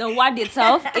 Like, the word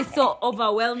itself is so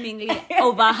overwhelmingly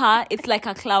over her. It's like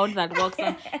a cloud that walks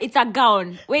on. It's a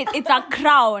gown. Wait, it's a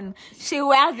crown. She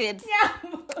wears it.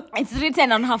 It's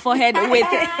written on her forehead with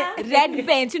red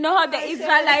paint. You know how the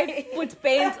Israelites put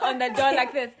paint on the door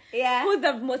like this? Yeah. Who's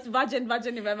the most virgin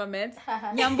you've ever met?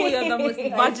 Nyambu, you're the most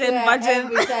virgin.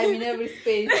 Every time in every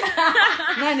space.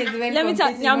 None is even Let me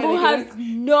tell you, competing Nyambu with has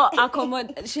no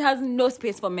she has no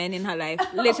space for men in her life.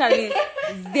 Literally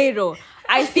zero.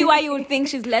 I see why you would think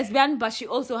she's lesbian, but she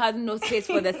also has no space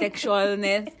for the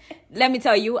sexualness. Let me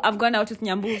tell you, I've gone out with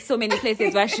Nyambu so many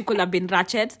places where she could have been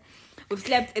ratchet. We've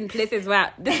slept in places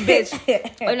where this bitch,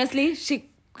 honestly,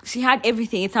 she had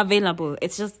everything. It's available.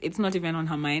 It's not even on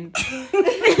her mind.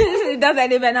 She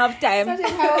doesn't even have time.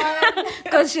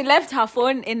 Because she left her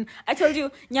phone in. I told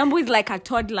you, Nyambu is like a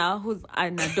toddler who's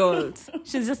an adult.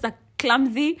 She's just a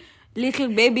clumsy little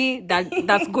baby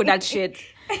that's good at shit.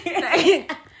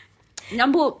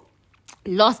 Nyambu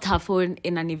lost her phone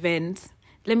in an event.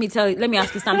 Let me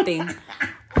ask you something.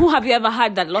 Who have you ever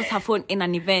had that lost her phone in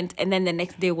an event and then the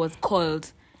next day was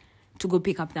called to go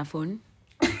pick up their phone?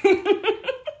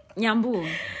 Nyambu.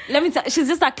 Let me tell she's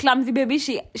just a clumsy baby.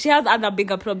 She has other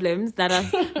bigger problems that are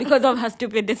because of her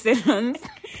stupid decisions.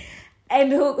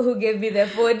 And who gave me the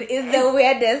phone is the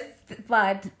weirdest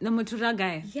part. The Mutura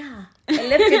guy. Yeah. I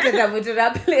left it at the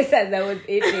Mutura place as I was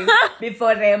eating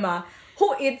before Rema.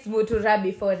 Who eats Mutura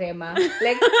before Rema?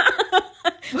 Like,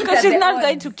 because she's not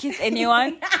going to kiss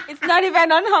anyone. It's not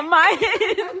even on her mind.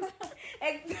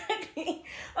 Exactly.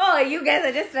 Oh, you guys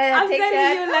are just trying to I'm take telling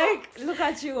care. you, like, look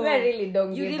at you. We really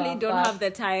don't You give really a don't fuck. have the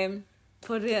time.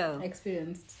 For real.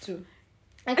 experienced too.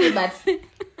 Okay, but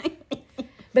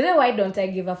then why don't I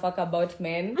give a fuck about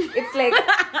men? It's like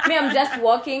me, I'm just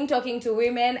walking, talking to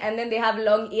women, and then they have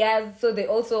long ears, so they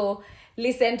also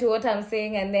listen to what I'm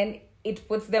saying, and then it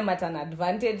puts them at an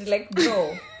advantage. Like,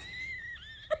 bro.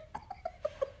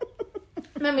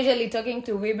 I'm usually talking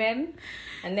to women,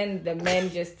 and then the men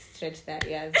just stretch their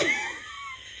ears.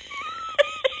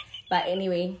 But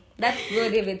anyway, that's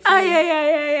good if it's me.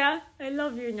 Yeah. I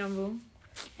love you, Nyambu.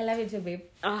 I love you too, babe.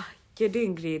 You're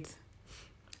doing great.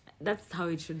 That's how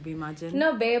it should be, imagine.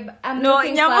 No, babe, I'm No,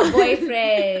 looking for a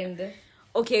boyfriend.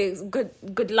 Okay,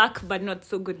 good luck, but not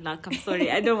so good luck. I'm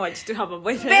sorry. I don't want you to have a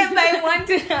boyfriend. Babe, I want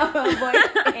to have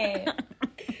a boyfriend.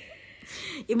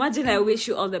 Imagine I wish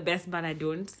you all the best, but I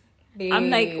don't. I'm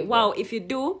like, Babe. wow, if you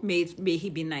do, may he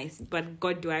be nice. But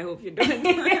God, do I hope you don't.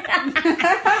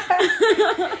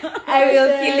 I will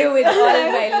kill you with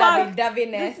all my Fuck.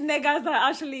 lovey-doveyness. These niggas are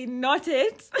actually not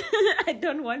it. I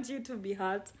don't want you to be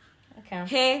hurt. Okay.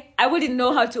 Hey, I wouldn't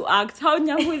know how to act. How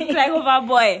Nyambu is crying over a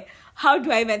boy. How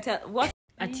do I even tell? What?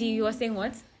 Ati, you were saying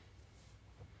what?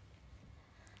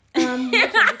 What is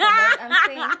this about? I'm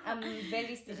saying I'm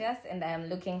very serious and I am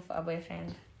looking for a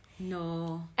boyfriend.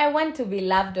 No. I want to be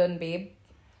loved on, babe.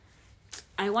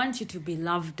 I want you to be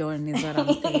loved on, is what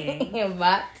I'm saying.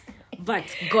 But But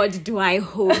God, do I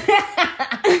hope.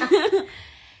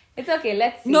 it's okay.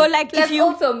 Let's see. No, like, let's if you-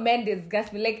 also men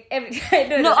disgust me. Like every I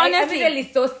don't No, know. honestly- I'm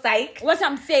really so psyched. What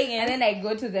I'm saying And is, then I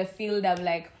go to the field. I'm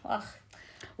like, oh,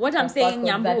 what I'm the saying,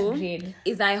 fuck was that Nyambu, grade?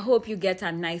 is I hope you get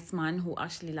a nice man who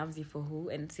actually loves you for who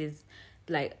and says,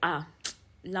 like,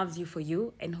 loves you for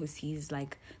you and who sees,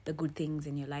 like, the good things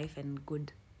in your life and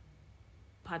good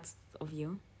parts of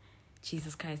you.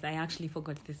 Jesus Christ, I actually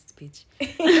forgot this speech.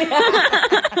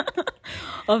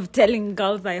 Of telling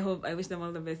girls I wish them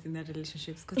all the best in their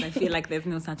relationships because I feel like there's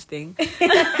no such thing.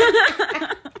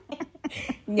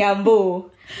 Nyambu.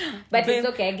 But Babe, it's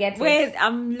okay. I get it. Wait,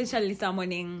 I'm literally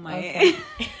summoning my... Okay.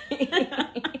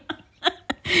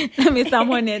 Let me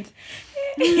summon it.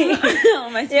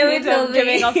 My spirit tell of me.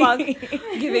 giving a fuck.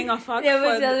 Giving a fuck. Yeah, for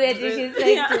but tell me ati the- she's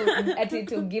like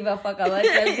to give a fuck about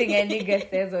something a nigga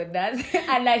says or does.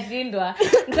 Anashindwa.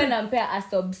 Niko nampea a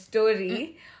sub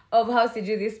story of how she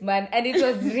do this man, and it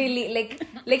was really like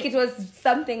it was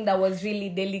something that was really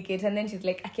delicate, and then she's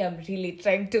like, okay, I'm really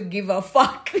trying to give a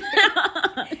fuck.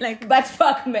 Like, But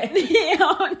fuck man. yeah,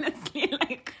 honestly,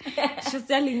 like, she's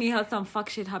telling me how some fuck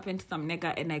shit happened to some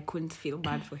nigga and I couldn't feel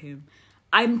bad for him.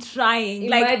 I'm trying.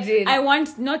 Imagine. Like, I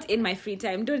want, not in my free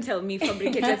time, don't tell me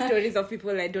fabricated stories of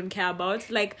people I don't care about.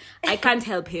 Like, I can't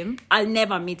help him. I'll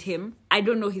never meet him. I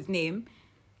don't know his name.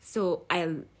 So I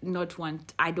don't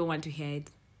want to hear it.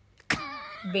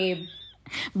 Babe.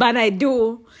 But I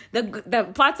do. The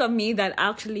parts of me that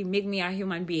actually make me a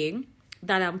human being,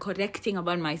 that I'm correcting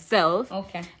about myself,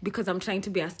 Okay. because I'm trying to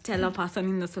be a stellar person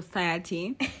in the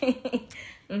society,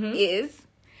 is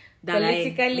that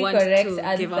Politically I want correct to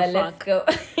answer. give a Let's fuck. go.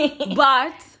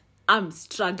 But I'm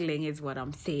struggling, is what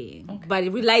I'm saying. Okay.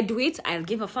 But will I do it? I'll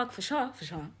give a fuck for sure.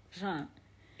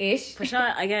 Ish. For sure,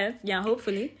 I guess. Yeah,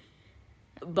 hopefully.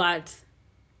 But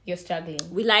You're struggling.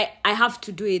 I have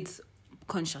to do it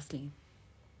consciously.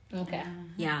 Okay.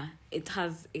 Yeah, it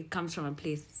comes from a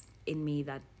place in me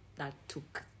that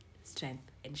took strength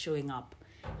and showing up.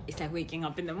 It's like waking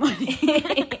up in the morning.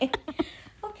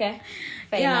 Okay.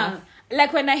 Fair Yeah, enough.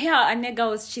 like when I hear a nigga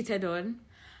was cheated on,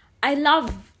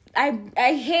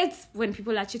 I hate when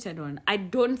people are cheated on. I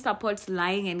don't support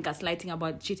lying and gaslighting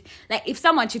about cheat. Like, if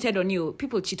someone cheated on you,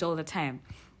 people cheat all the time,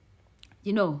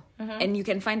 you know, and you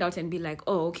can find out and be like,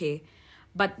 oh, okay.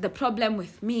 But the problem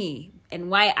with me and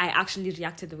why I actually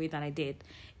reacted the way that I did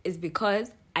is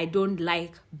because I don't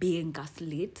like being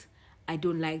gaslit. I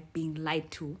don't like being lied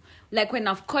to. Like, when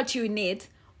I've caught you in it,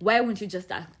 why won't you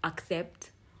just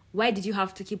accept? Why did you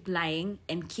have to keep lying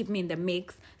and keep me in the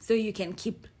mix so you can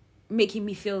keep making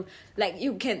me feel like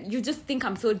you just think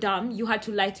I'm so dumb? You had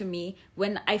to lie to me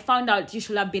when I found out you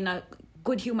should have been a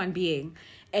good human being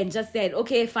and just said,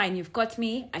 okay, fine, you've caught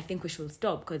me. I think we should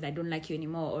stop because I don't like you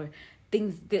anymore, or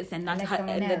things this and that, Like someone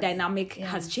and the else. dynamic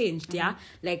has changed. Yeah,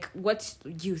 like what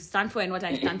you stand for and what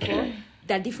I stand for,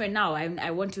 they're different now.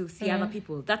 I want to see other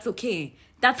people. That's okay.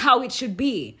 That's how it should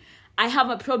be. I have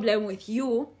a problem with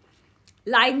you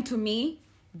lying to me,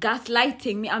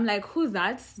 gaslighting me. I'm like, who's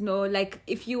that? No, like,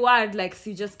 if you are, like,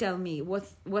 so just tell me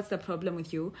what's the problem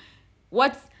with you?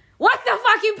 What's the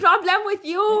fucking problem with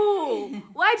you?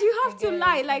 Why do you have to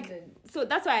lie? Like, so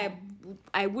that's why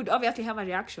I would obviously have a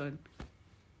reaction.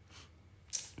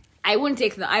 I won't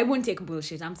take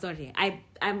bullshit. I'm sorry.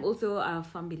 I'm also a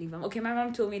firm believer. Okay, my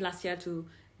mom told me last year to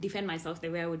defend myself the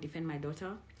way I would defend my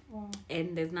daughter. Wow.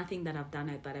 And there's nothing that I've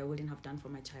done that I wouldn't have done for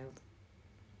my child.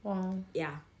 Wow.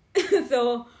 Yeah.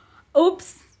 So,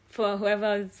 oops for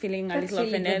whoever is feeling a That's little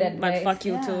really offended, good but advice. fuck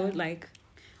you Yeah. too. Like,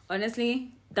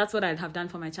 honestly, that's what I'd have done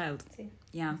for my child. See.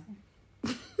 Yeah.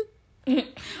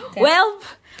 Well,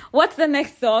 what's the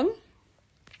next song?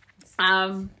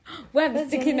 We're the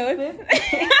sticky notes.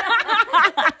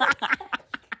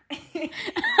 Tina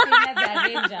the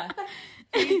Ranger.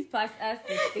 Please pass us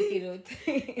the sticky note.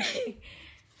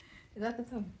 Is that the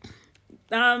song?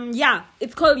 Yeah,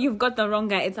 it's called You've Got the Wrong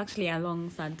Guy. It's actually a long,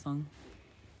 sad song.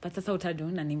 But that's what I do,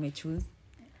 and I may choose.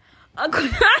 Oh,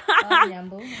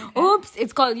 Nyambu. Okay. Oops,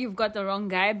 it's called You've Got the Wrong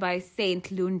Guy by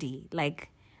Saint Lundi. Like,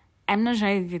 I'm not sure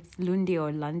if it's Lundi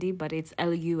or Lundy, but it's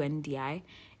Lundi,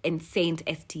 and Saint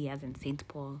St as in Saint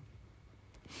Paul.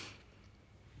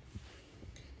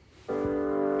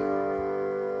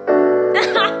 It's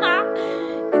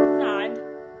sad.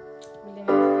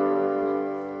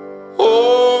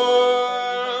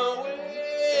 Oh,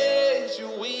 where's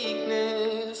your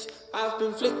weakness? I've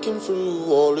been flicking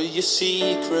through all of your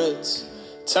secrets.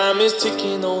 Time is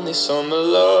ticking on this summer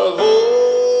love.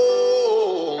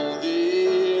 Oh,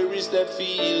 there is that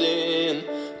feeling.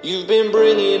 You've been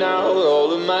bringing out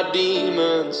all of my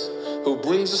demons. Who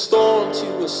brings a storm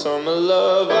to a summer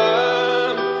love?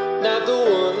 I'm not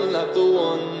the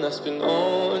one that's been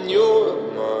on your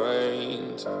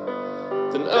mind.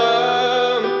 Then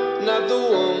I'm not the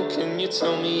one. Can you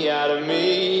tell me how to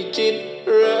make it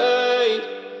right?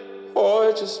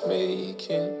 Or just make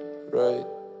it right?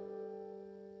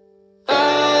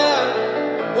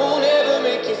 I won't ever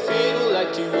make you feel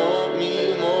like you want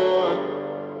me more.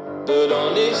 But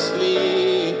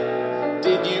honestly,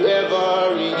 did you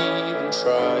ever even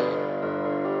try?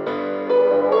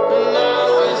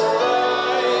 Now it's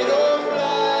fight or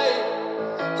flight.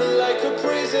 Like a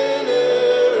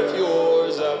prisoner of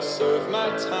yours, I've served my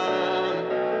time.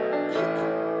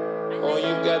 Oh,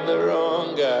 you've got the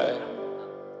wrong guy.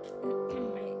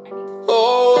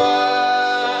 Oh,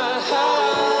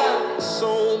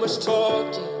 so much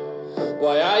talking.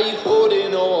 Why are you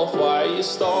holding off? Why are you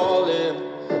stalling?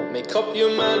 Make up your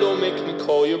mind or make me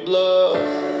call your bluff.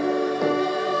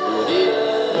 But it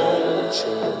won't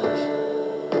change.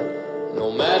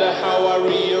 No matter how I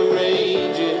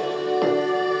rearrange it.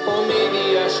 Or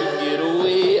maybe I should get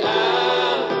away.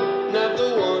 I'm not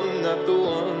the one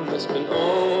that's been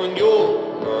on your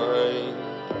mind.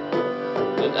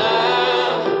 And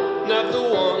I'm not the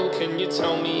one. Can you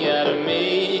tell me how to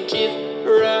make it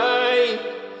right?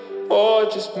 Or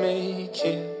just make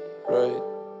it right?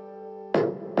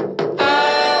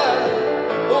 I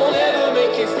won't ever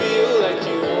make you feel like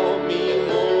you want me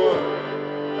more.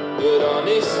 But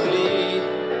honestly,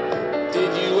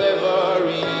 did you ever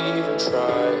even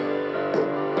try?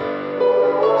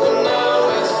 And now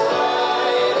it's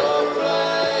fight or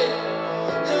flight.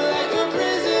 Like a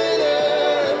prisoner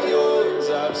of yours,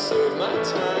 I've served my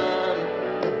time.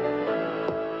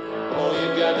 Oh, you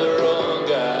got the wrong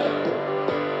guy.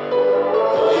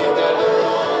 Oh, you got the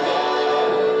wrong guy.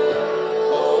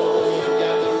 Oh, you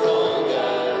got the wrong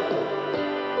guy.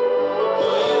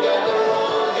 Oh, you got the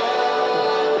wrong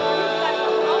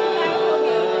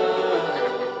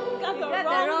Got the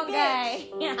Got the wrong guy.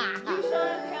 You sure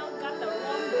as hell got the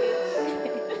wrong bitch.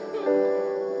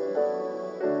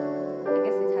 I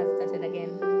guess it has started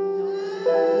again.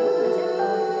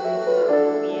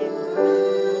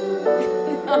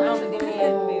 I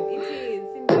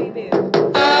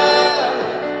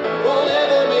won't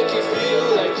ever make you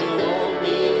feel like you want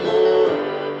me more.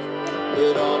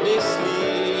 But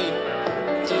honestly,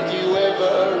 did you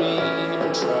ever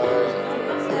even try?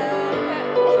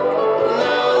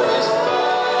 Now it's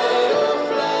fight or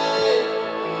flight.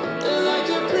 And like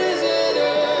a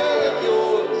prisoner of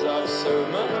yours, I've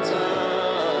served my time.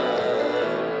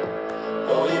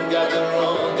 Oh, you got the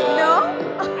wrong guy. No?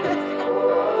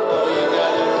 Oh, you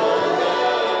got the wrong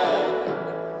guy.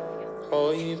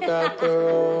 Oh, you got the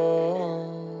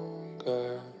wrong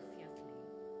guy.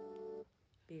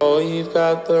 Oh, you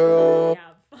got the wrong.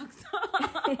 Yeah, fucked up.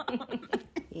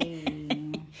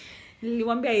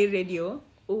 Niliwambia hii radio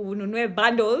ununue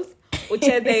bundles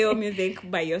ucheze your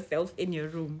music by yourself in your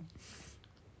room.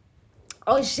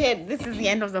 Oh shit, this is the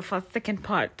end of the second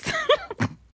part.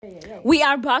 We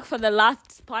are back for the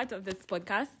last part of this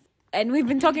podcast, and we've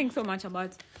been talking so much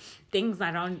about things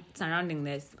surrounding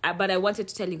this, but I wanted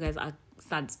to tell you guys a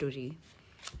sad story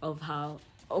of how,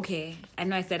 okay, I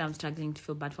know I said I'm struggling to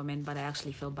feel bad for men, but I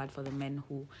actually feel bad for the men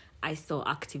who I saw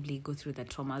actively go through the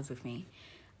traumas with me.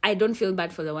 I don't feel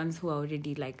bad for the ones who are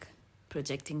already like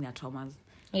projecting their traumas.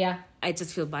 Yeah. I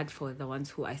just feel bad for the ones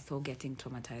who I saw getting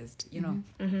traumatized, you know.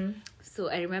 Mm-hmm.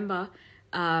 So I remember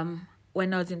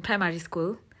when I was in primary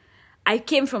school, I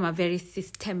came from a very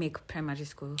systemic primary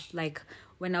school. Like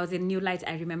when I was in New Light,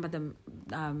 I remember them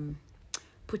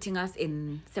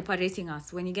separating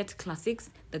us. When you get to class 6,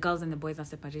 the girls and the boys are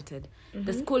separated. Mm-hmm.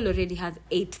 The school already has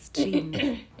 8 streams.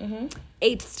 Mm-hmm.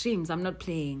 8 streams, I'm not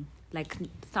playing. Like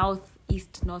south,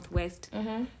 east, northwest,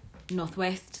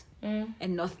 northwest, and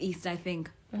northeast, I think.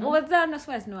 Mm-hmm. What was that?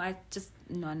 Northwest? No,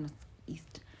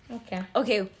 northeast.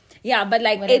 Okay. Yeah, but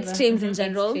like whatever. 8 streams in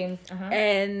general. 8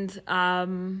 streams.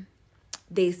 And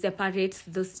they separate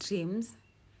those streams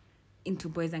into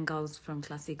boys and girls from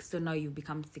class 6. So now you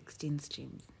become 16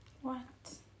 streams. What?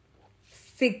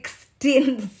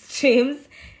 16 streams?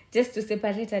 just to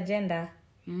separate a gender.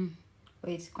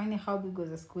 Wait, Kwani, how big was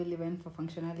the school even for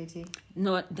functionality?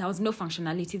 No, there was no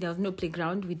functionality. There was no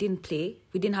playground. We didn't play.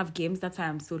 We didn't have games. That's why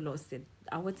I'm so lost.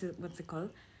 What's it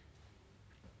called?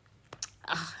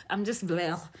 I'm just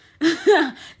blah.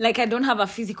 Like, I don't have a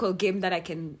physical game that I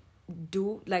can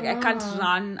do. Like, I can't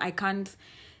run. I can't.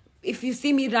 If you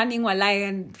see me running while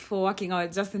and for working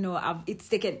out, just know it's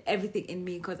taken everything in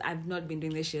me because I've not been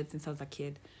doing this shit since I was a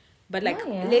kid. But like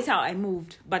later I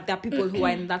moved. But there are people who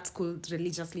are in that school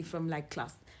religiously from like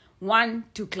class 1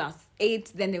 to class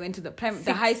 8. Then they went to the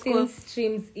high school.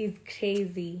 Streams is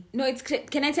crazy. No, it's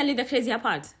can I tell you the crazier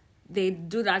part? They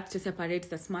do that to separate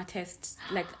the smartest,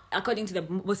 like according to the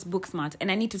book smart.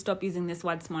 And I need to stop using this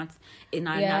word smart in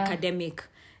an academic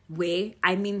way.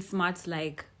 I mean smart,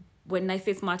 like when I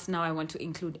say smart now, I want to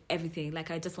include everything.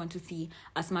 Like I just want to see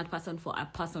a smart person for a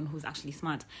person who's actually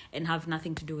smart and have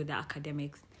nothing to do with the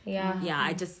academics. Yeah. Yeah,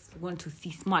 I just want to see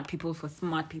smart people for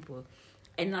smart people.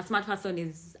 And a smart person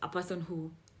is a person who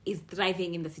is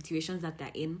thriving in the situations that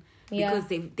they're in because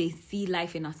they see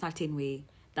life in a certain way.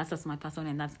 That's a smart person.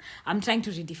 And I'm trying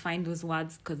to redefine those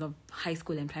words because of high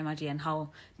school and primary and how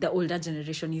the older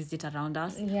generation used it around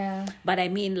us. Yeah. But I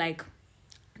mean, like,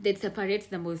 they separate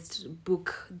the most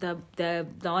the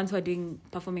ones who are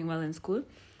performing well in school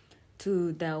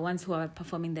to the ones who are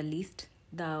performing the least,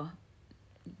 the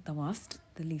worst,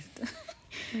 the least.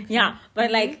 Yeah,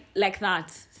 but like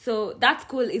that. So that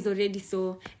school is already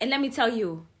so, and let me tell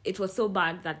you, it was so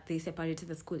bad that they separated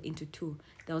the school into 2.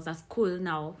 There was a school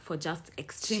now for just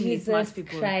extremely smart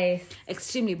people. Christ.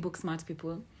 Extremely book smart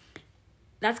people.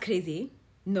 That's crazy.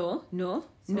 No.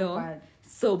 Bad.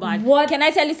 So bad. What? Can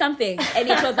I tell you something? And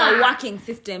it was a working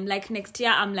system. Like next year,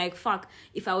 I'm like, fuck.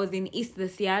 If I was in East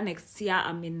this year, next year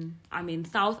I'm in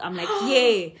South. I'm like,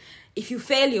 yay. If you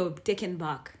fail, you're taken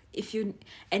back.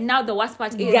 And now the worst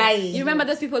part is, you remember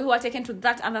those people who are taken to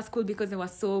that other school because they were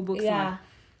so book smart?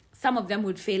 Some of them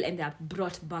would fail and they are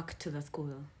brought back to the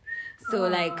school. So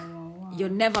you're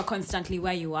never constantly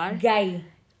where you are. Guy.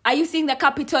 Are you seeing the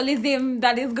capitalism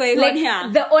that is going on here?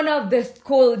 The owner of the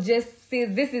school just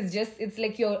says this is just, it's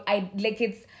like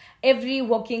it's every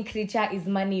walking creature is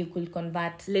money you could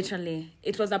convert. Literally.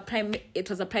 It was a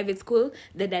private school.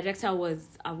 The director was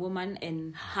a woman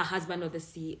and her husband was the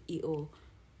CEO.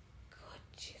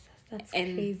 That's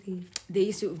and crazy.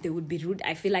 They would be rude.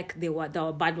 I feel like there were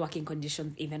bad working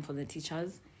conditions even for the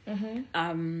teachers.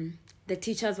 The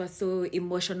teachers were so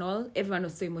emotional. Everyone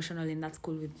was so emotional in that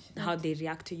school with how they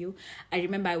react to you. I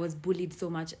remember I was bullied so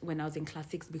much when I was in class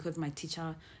 6 because my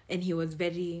teacher, and he was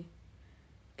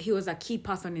a key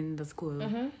person in the school,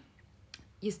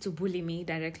 used to bully me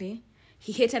directly.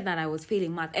 He hated that I was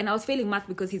failing math. And I was failing math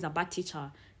because he's a bad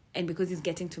teacher. And because he's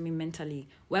getting to me mentally.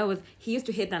 He used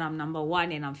to hate that I'm number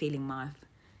 1 and I'm failing math.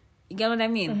 You get what I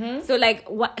mean? So like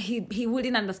he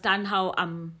wouldn't understand how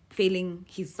I'm failing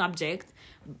his subject,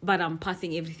 but I'm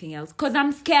passing everything else. Because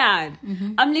I'm scared.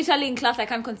 I'm literally in class, I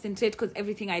can't concentrate because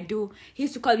everything I do. He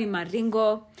used to call me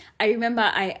Maringo. I remember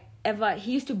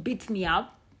he used to beat me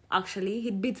up, actually.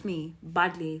 He'd beat me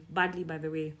badly, by the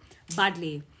way.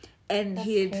 Badly. And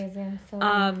he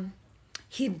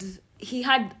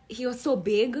was so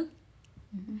big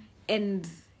and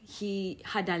he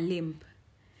had a limp.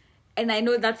 And I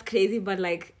know that's crazy, but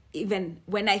like even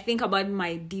when I think about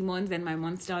my demons and my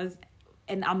monsters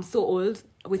and I'm so old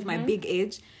with my big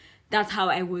age, that's how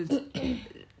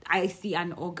I see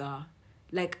an ogre.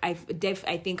 Like I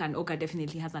think an ogre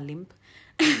definitely has a limp.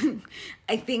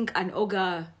 I think an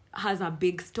ogre has a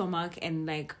big stomach and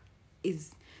like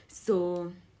is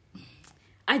so,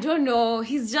 I don't know,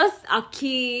 he's just a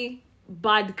key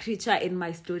bad creature in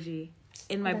my story,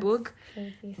 in my book.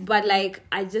 Crazy. But like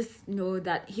I just know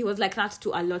that he was like that to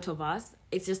a lot of us.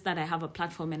 It's just that I have a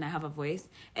platform and I have a voice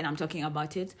and I'm talking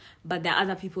about it. But there are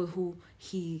other people who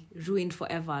he ruined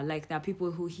forever. Like there are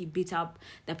people who he beat up.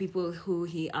 There are people who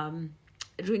he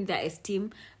ruined their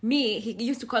esteem. Me, he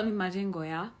used to call me Maringo,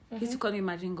 yeah? He used to call me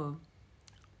Maringo.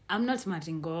 I'm not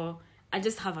Maringo. I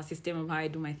just have a system of how I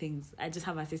do my things. I just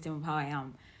have a system of how I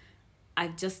am. I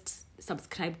just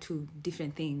subscribe to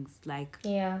different things. Like,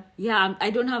 I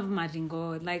don't have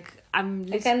Maringo. Like, I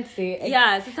can't say.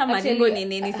 Yeah, sasa Maringo ni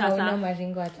nini I sasa? don't know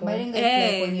Maringo at all. Maringo is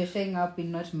like when you're showing up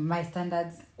in not my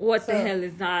standards. What the hell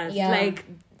is that? Yeah. Like,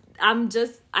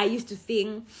 I used to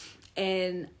sing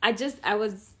and I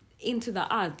was into the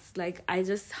arts. Like, I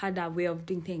just had a way of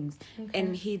doing things. Okay.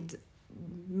 And he'd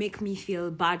make me feel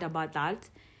bad about that.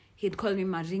 He'd call me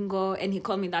Maringo and he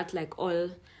called me that like all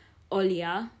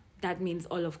year. That means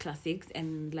all of class 6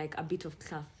 and like a bit of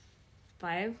class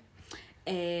 5.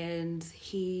 And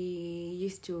he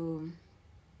used to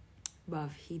bruv,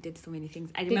 he did so many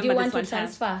things. I Did remember you want this to one time.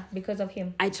 transfer because of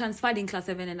him? I transferred in class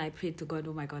 7 and I prayed to God,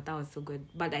 oh my God, that was so good.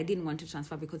 But I didn't want to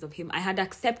transfer because of him. I had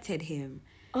accepted him.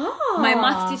 Oh. My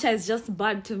math teacher is just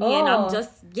bad to me and Oh.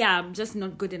 I'm just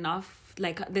not good enough.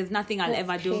 Like, there's nothing I'll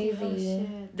ever do. Crazy.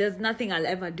 There's nothing I'll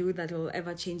ever do that will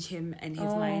ever change him and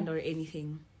his mind or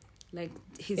anything. Like,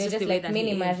 he's You're just the just way like that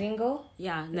mini he is. Maringo.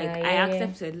 Yeah, like Yeah, I yeah,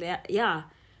 accepted. Yeah.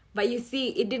 But you see,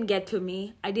 it didn't get to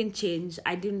me. I didn't change.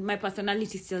 My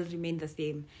personality still remained the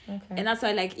same. Okay. And that's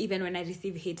why, like, even when I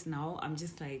receive hate now, I'm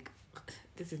just like,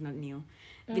 this is not new.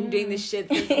 Been doing this shit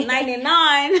since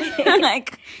 99.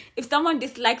 Like, if someone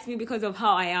dislikes me because of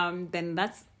how I am, then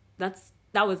that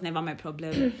was never my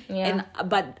problem. Yeah.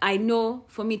 But I know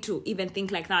for me to even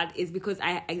think like that is because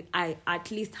I at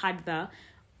least had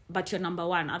but you're number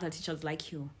one, other teachers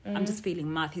like you. I'm just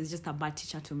failing math. He's just a bad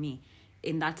teacher to me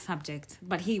in that subject.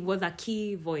 But he was a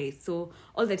key voice. So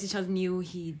all the teachers knew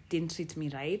he didn't treat me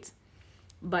right.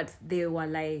 But they were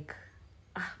like,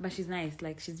 but she's nice.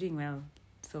 Like, she's doing well.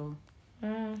 So,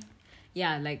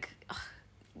 yeah, like...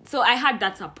 So I had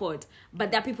that support.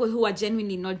 But there are people who are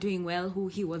genuinely not doing well, who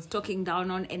he was talking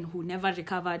down on and who never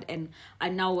recovered and are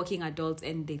now working adults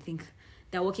and they think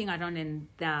they're walking around and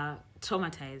they're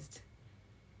traumatized.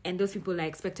 And those people are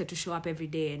expected to show up every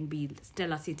day and be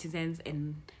stellar citizens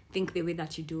and think the way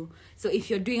that you do. So if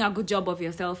you're doing a good job of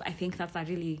yourself, I think that's a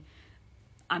really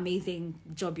amazing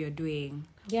job you're doing.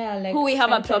 Yeah, like Who we have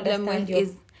trying a to problem understand with your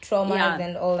is traumas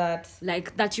and all that.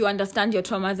 Like that you understand your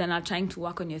traumas and are trying to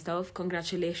work on yourself.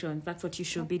 Congratulations. That's what you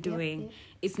should be doing. Yep.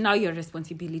 It's now your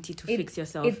responsibility to fix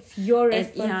yourself. It's your And,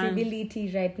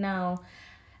 responsibility right now.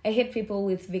 I hate people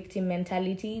with victim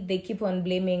mentality. They keep on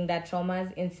blaming their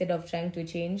traumas instead of trying to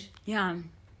change. Yeah.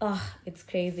 Oh, it's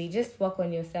crazy. Just work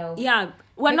on yourself. Yeah.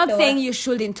 We're Make not the saying work- you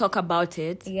shouldn't talk about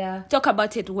it. Yeah. Talk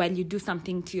about it while you do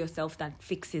something to yourself that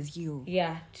fixes you.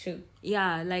 Yeah, true.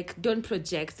 Yeah, like don't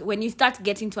project. When you start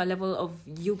getting to a level of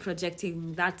you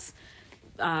projecting that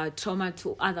trauma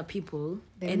to other people,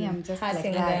 Then I'm just like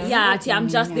Passing that. them. yeah, I'm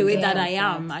just the way that I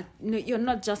Yeah. am. No, you're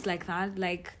not just like that.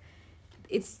 Like,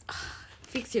 it's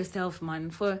fix yourself, man.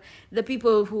 For the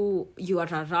people who you are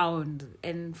around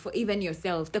and for even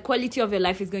yourself, the quality of your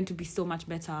life is going to be so much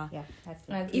better. Yeah, that's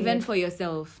Like, it. Even for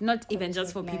yourself, not even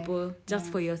just for of life. people, just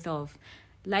Yeah. for yourself.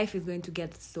 Life is going to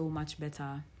get so much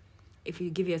better if you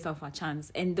give yourself a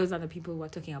chance. And those are the people we're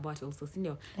talking about also.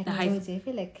 Senior, Like the high, Georgie, I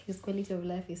feel like his quality of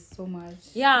life is so much.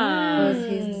 yeah, Because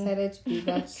he's decided to be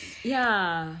that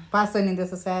yeah, person in the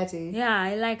society. yeah.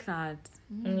 I like that.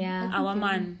 Yeah. Our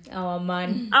man, Our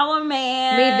man. our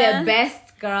man. May the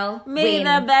best girl May win.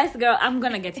 the best girl. I'm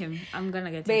gonna get him.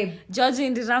 Babe. him. Georgie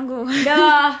in the Rango.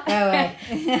 No. Alright.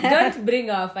 Don't bring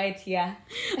our fight here.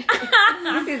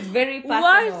 This is very personal.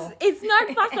 What? It's not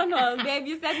personal, babe.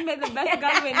 You said may the best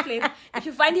girl win, please. If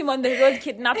you find him on the road,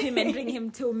 kidnap him and bring him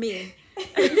to me.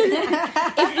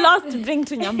 If lost, bring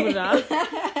to Nyambura.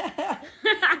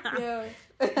 Yeah.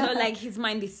 No, like his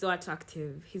mind is so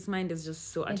attractive. His mind is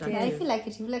just so Yeah, I attractive. feel like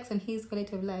it reflects on his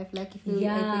quality of life. Like if you, I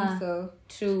Yeah. think so.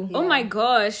 True. Oh my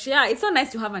gosh, yeah, it's so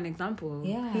nice to have an example.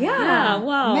 Yeah. Yeah,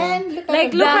 wow. Man, look at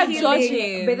like the look at healing.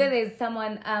 Georgie. But then there's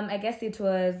someone, I guess it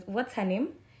was, what's her name?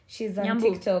 She's on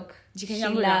Nyambu. TikTok. Jike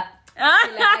Sheila. Nyambura.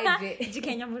 Sheila IJ.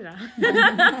 Jike Nyambura.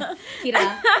 Kira.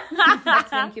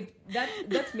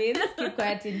 That means keep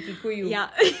quiet in Kikuyu. Yeah.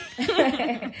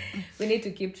 We need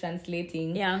to keep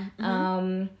translating. Yeah.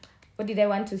 What did I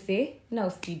want to say? No,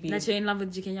 CB. That you're in love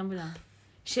with Jike Nyambura.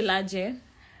 Shilaje.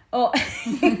 Oh,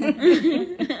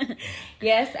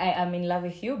 yes, I am in love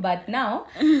with you. But now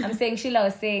I'm saying, Sheila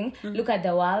was saying, look at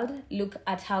the world. Look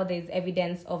at how there's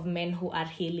evidence of men who are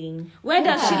healing. Where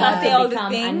does Sheila About say to all these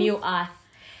become a things? new earth.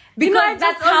 You know, I Because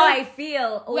just that's how always- I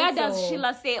feel. Where also. does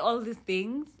Sheila say all these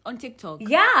things? On TikTok.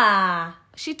 Yeah.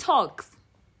 She talks.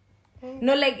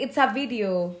 No, like it's a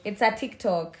video. It's a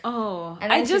TikTok. Oh,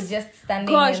 And I then just she's just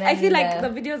standing. gosh, and I then feel like the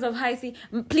videos of Heisey.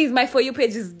 Please, my For You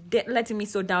page is letting me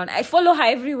so down. I follow her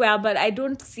everywhere, but I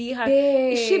don't see her.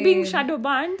 Is she being Babe. shadow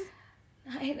banned?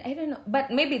 I don't know,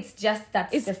 but maybe it's just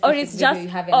that It's specific or it's video just you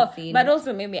haven't seen. but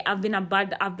also maybe I've been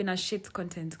a shit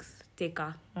content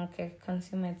taker, Okay,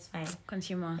 consumer, it's fine.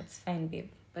 consumer. It's fine, babe.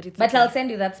 But it's But okay. I'll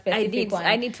send you that specific one.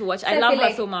 I need to watch. So I love feel her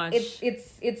like so much.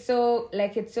 It's so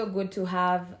like it's so good to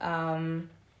have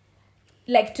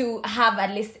like to have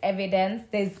at least evidence.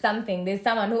 There's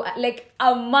someone who like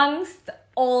amongst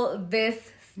all this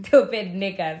stupid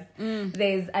niggas,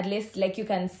 there's at least like you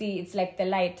can see it's like the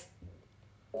light.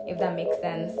 If that makes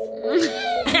sense.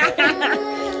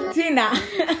 Tina,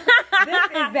 this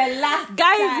is the the last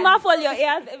Guys, chance. muffle your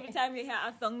ears every time you hear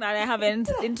a song that I haven't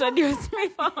introduced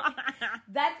before.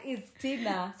 That is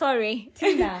Tina. Sorry.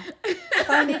 Tina.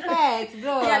 Sound effects,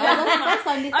 bro. Yeah, That's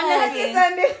sound effects.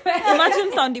 Honestly.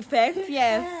 Imagine sound effects.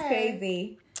 Yes. It's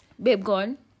crazy. Babe, go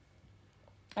on.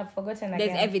 I've forgotten There's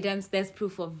again. evidence, there's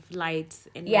proof of light.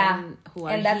 Yeah. Who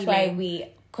are And that's why healing. we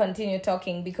continue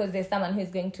talking, because there's someone who's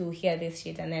going to hear this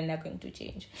shit and then they're going to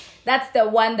change. That's the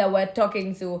one that we're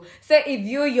talking to. So if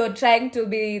you're trying to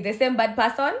be the same bad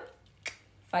person,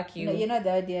 fuck you. No, you're not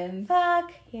the audience.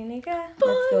 Fuck you, nigga. Let's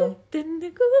go. Then they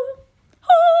go,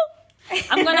 oh.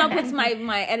 I'm gonna put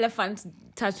my elephant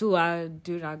tattoo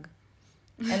durag.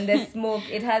 And the smoke,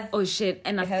 it has... Oh shit,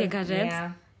 and a It has- cigarette.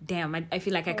 yeah. Damn, I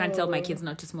feel like I can't tell my kids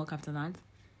not to smoke after that.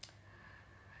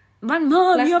 Man,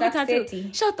 mom, Plus you have a that's tattoo.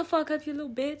 dirty. Shut the fuck up, you little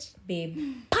bitch.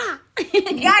 Babe. Pa!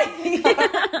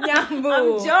 Nyambu.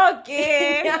 I'm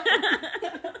joking.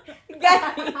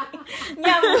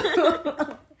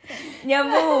 Nyambu.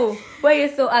 Nyambu. Why are you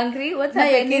so angry? What's Now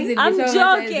your kids happening? will I'm be traumatized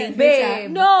joking, in babe. future.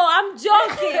 No, I'm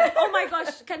joking. Oh my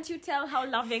gosh, can't you tell how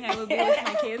loving I will be with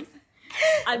my kids?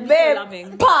 I'll be so Babe.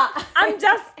 loving. Pa. I'm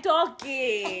just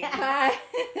talking.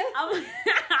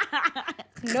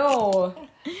 No.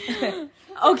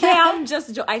 Okay, I'm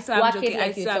just I swear I'm Walk joking. it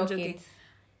like I you swear I'm talk joking.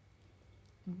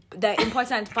 it. The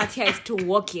important part here is to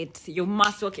walk it. You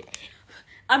must walk it.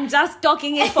 I'm just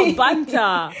talking it for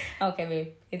banter. Okay, babe.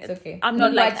 It's okay. I'm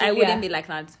not like what I you wouldn't hear. be like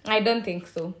that. I don't think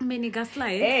so. Many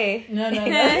gaslight. Hey. No.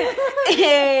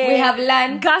 We have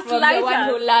learned from the one Gaslighters.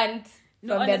 who learned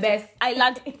No, from the honestly, best. I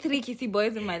learned 3 kissy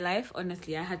boys in my life.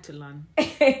 Honestly, I had to learn.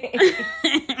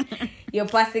 You're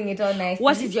passing it on nicely.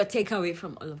 What is your takeaway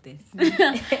from all of this?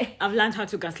 I've learned how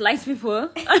to gaslight people.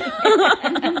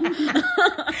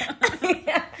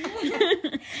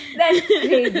 That's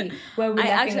crazy. When we're I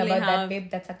laughing actually about that, have- babe,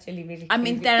 that's actually really I'm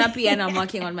crazy. in therapy and I'm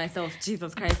working on myself.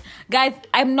 Jesus Christ. Guys,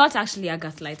 I'm not actually a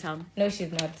gaslighter. No,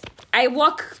 she's not. I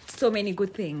work so many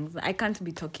good things. I can't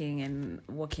be talking and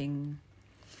walking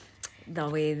the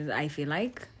way that I feel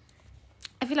like.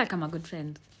 I feel like I'm a good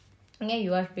friend. Yeah,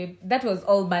 you are, babe. That was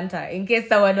all banter. In case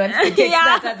someone wants to take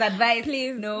Yeah. that as advice.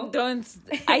 Please, No. don't.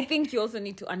 I think you also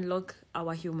need to unlock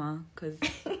our humor because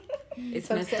it's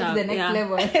So messed to up. the next Yeah.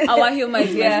 level. Our humor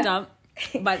is Yeah. messed up.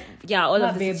 But yeah, all No,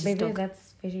 of this babe, is babe, just talk.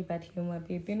 that's very bad humor,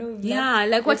 babe. You know, Yeah,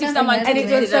 like what if There's someone something And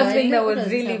it else was in something You know that was what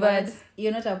it's really about? bad.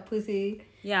 You're not a pussy.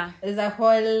 Yeah. There's a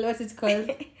whole, what's it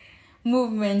called?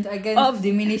 Movement against Of-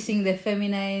 diminishing the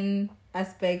feminine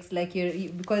aspects, like you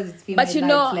because it's female, But you now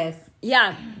know, it's less.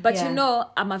 yeah, but Yeah. you know,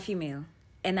 I'm a female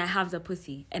and I have the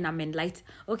pussy and I'm enlightened.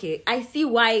 Okay, I see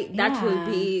why that Yeah. will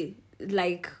be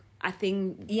like a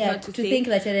thing. Yeah, not to say. think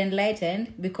that you're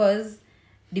enlightened because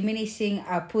diminishing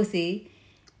a pussy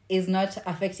is not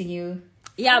affecting you.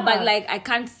 Yeah, but Ah. like I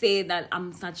can't say that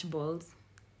I'm such balls.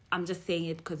 I'm just saying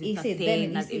it because it's Is a it? Then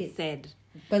saying is that it? it's said.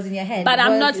 Because in your head, But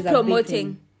I'm balls not is a big promoting.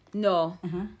 thing. No,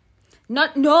 Uh-huh.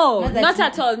 not Not that not you-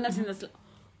 at all. Not in the.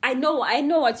 I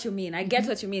know what you mean. I get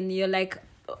what you mean. You're like,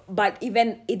 but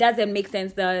even it doesn't make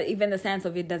sense. Even the science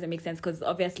of it doesn't make sense because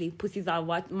obviously pussies are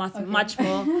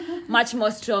much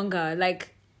more stronger.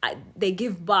 Like they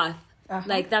give birth. Uh-huh.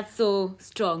 Like that's so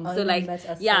strong. Oh, So in like that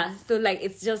aspect. yeah. So like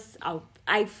it's just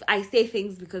I say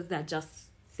things because they're just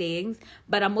sayings,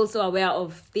 but I'm also aware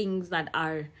of things that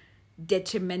are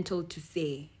detrimental to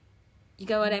say. You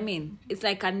get what I mean? It's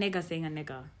like a nigger saying a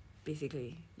nigger,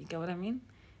 basically. You get what I mean?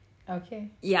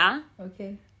 Okay. Yeah.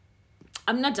 Okay.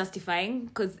 I'm not justifying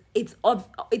because it's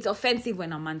offensive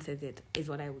when a man says it, is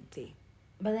what I would say.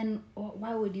 But then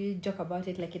why would you joke about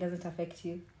it like it doesn't affect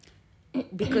you?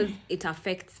 Because it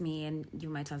affects me and you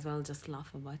might as well just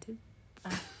laugh about it.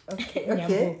 Okay.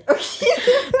 Nyambo.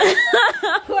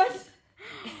 What?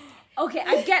 Okay,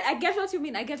 I get what you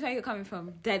mean. I get where you're coming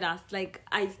from. Dead ass. Like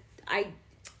I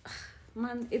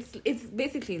man, it's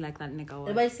basically like that nigga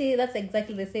word. But see, that's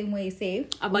exactly the same way you say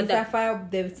About we that- suffer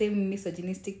the same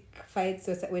misogynistic fights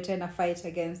we're trying to fight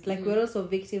against. Like we're also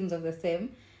victims of the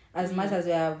same, as much as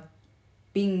we are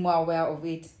being more aware of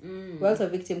it. We're also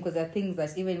victim because there are things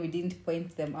that even we didn't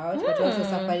point them out, but we're also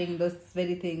suffering those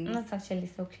very things. That's actually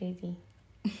so crazy.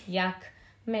 Yak.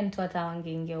 Men tu hata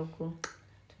wangeingia huku.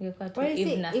 Tungekuwa tu Why you if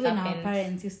say na even our serpent.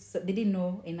 parents they didn't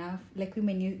know enough. Like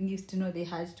women used to know they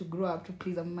had to grow up to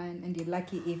please a man, and you're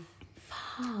lucky if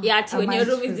Yeah, A when your man's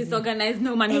room is choosing. disorganized,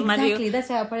 no man will marry exactly. you. That's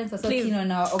why our parents are so Please. keen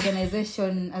on our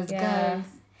organization as Yeah. girls.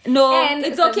 No, And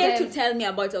it's okay to sometimes- tell me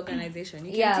about organization.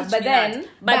 You can Yeah, teach but me then- that.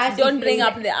 but But don't if bring you-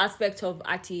 up the aspect of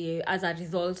ati as a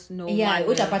result. No, Yeah, one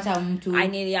will. utapata mtu. I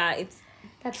need it's.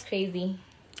 That's crazy.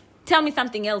 Tell me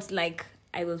something else like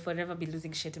I will forever be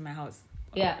losing shit in my house.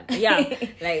 Yeah. Yeah,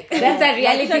 like That's a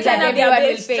reality like, that trying to be a everyone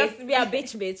will bitch, face. just be a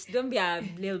bitch. Don't be a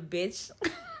little bitch.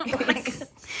 Like,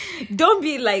 don't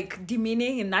be like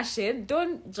demeaning in that shit.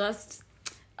 Don't just,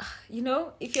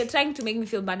 if you're trying to make me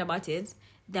feel bad about it,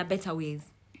 there are better ways.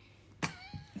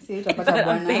 See, That's what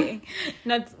I'm saying.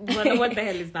 Not what the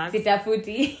hell is that?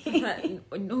 Sitafuti.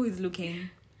 Who is looking?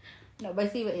 No,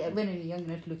 but see, when you're young,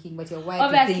 you're not looking, but you're white.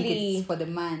 Obviously. You think it's for the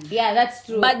man. Yeah, that's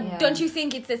true. But Yeah. don't you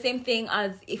think it's the same thing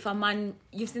as if a man,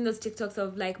 you've seen those TikToks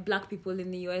of like black people in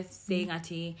the US saying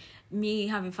ati, me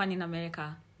having fun in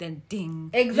America, then ding.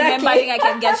 Exactly. Remembering I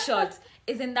can get shot.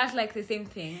 Isn't that like the same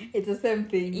thing? It's the same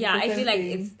thing. Yeah, I feel like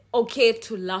it's okay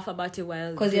to laugh about it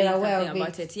while 'Cause doing you're aware something of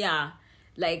about it. it. Yeah.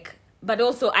 Like, but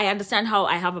also I understand how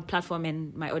I have a platform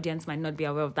and my audience might not be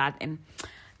aware of that, and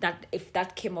that if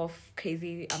that came off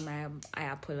crazy, I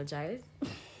apologize.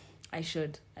 I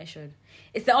should.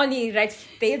 It's the only right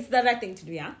thing. It's the right thing to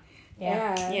do, yeah?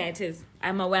 Yeah. Yeah, it is.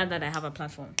 I'm aware that I have a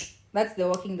platform. That's the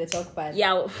walking the talk part.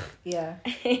 Yeah. Yeah.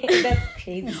 That's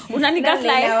crazy. Unani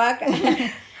gaslight.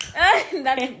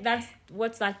 Inawaka. That's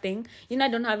what's that thing? I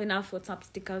don't have enough WhatsApp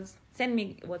stickers. Send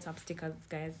me WhatsApp stickers,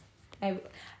 guys.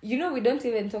 We don't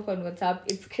even talk on WhatsApp.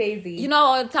 It's crazy.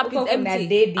 Our WhatsApp We talk is on a empty.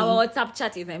 daily. Our WhatsApp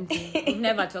chat is empty. We've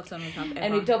never talked on WhatsApp ever.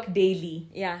 And we talk daily.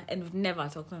 Yeah, and we've never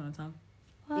talked on WhatsApp.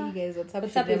 You guys, WhatsApp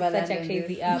WhatsApp is such a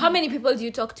crazy app. How many people do you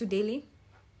talk to daily?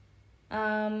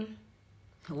 What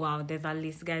Wow, there's a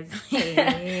list, guys.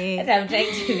 I'm trying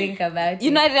to think about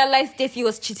it. I realized Stacey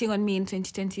was cheating on me in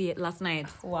 2020 last night.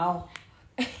 Wow.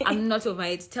 I'm not over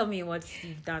it. Tell me what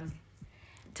you've done.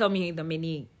 Tell me the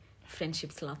many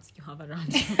friendship slaps you have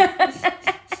around you.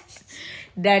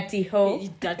 Dirty hoe. You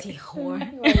dirty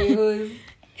whore.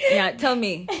 Yeah, tell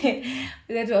me.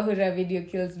 That Wahura video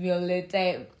kills me all the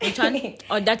time. Which one?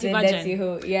 Or dirty The virgin? dirty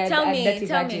hoe. Yeah, Tell the me, dirty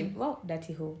tell virgin. me. Wow,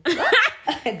 dirty hoe.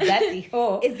 Dirty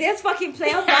hoe. Is this fucking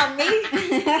play about me?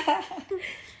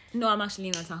 No, I'm actually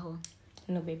not a hoe.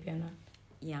 No, baby, you're not.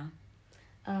 Yeah.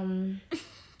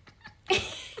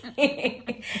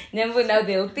 Nyambura, now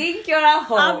they'll think you're a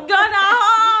hoe. I'm gonna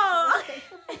hoe!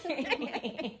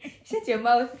 Shut your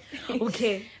mouth.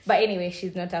 Okay. But anyway,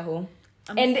 she's not a hoe.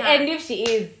 I'm And sad. if she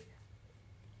is,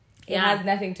 it Yeah. has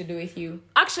nothing to do with you.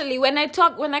 Actually, when I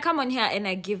come on here and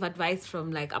I give advice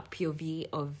from like a POV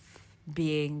of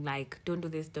being like, don't do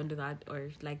this, don't do that, or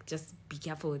like just be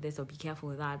careful with this or be careful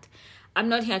with that, I'm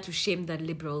not here to shame the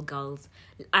liberal girls.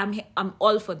 I'm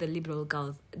all for the liberal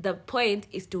girls. The point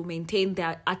is to maintain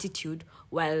their attitude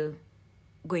while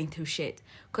going through shit.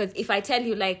 Because if I tell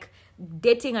you like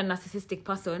dating a narcissistic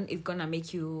person is gonna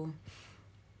make you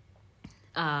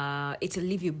it'll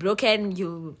leave you broken,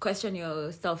 you'll question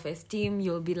your self-esteem,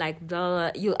 you'll be like blah,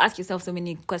 you'll ask yourself so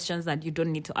many questions that you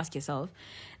don't need to ask yourself,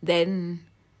 then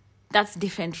that's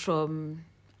different from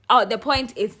the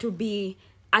point is to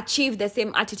achieve the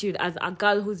same attitude as a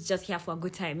girl who's just here for a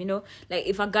good time. Like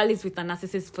if a girl is with a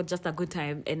narcissist for just a good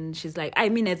time and she's like, I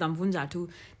mean, as Mvunja too,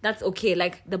 that's okay.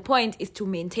 Like the point is to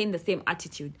maintain the same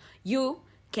attitude. You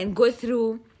can go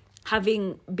through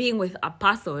being with a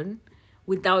person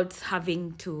without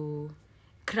having to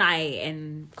cry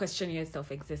and question your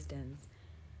self-existence.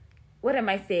 What am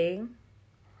I saying?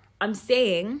 I'm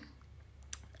saying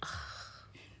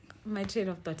my train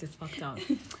of thought is fucked up.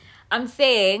 I'm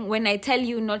saying when I tell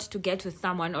you not to get with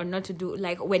someone or not to do,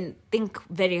 like, think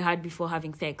very hard before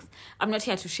having sex. I'm not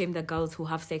here to shame the girls who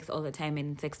have sex all the time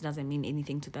and sex doesn't mean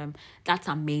anything to them. That's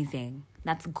amazing.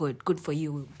 That's good. Good for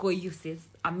you. Go you, sis.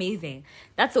 Amazing.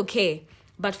 That's okay.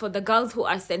 But for the girls who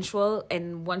are sensual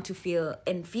and want to feel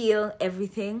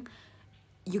everything,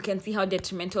 you can see how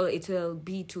detrimental it will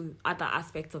be to other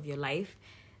aspects of your life.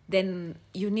 Then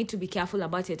you need to be careful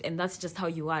about it. And that's just how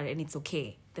you are. And it's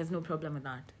okay. There's no problem with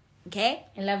that. Okay?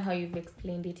 I love how you've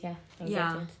explained it, yeah. I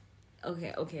Yeah. get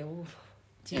it. Okay. Oof.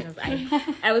 Jesus,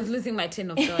 I was losing my train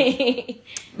of thought.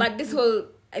 But this whole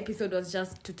episode was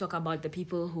just to talk about the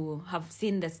people who have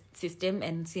seen the system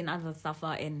and seen others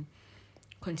suffer and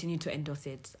continue to endorse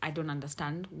it. I don't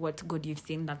understand what good you've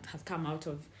seen that has come out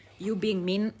of you being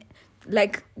mean.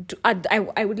 Like,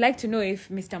 I would like to know if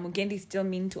Mr. Mugendi is still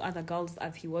mean to other girls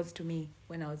as he was to me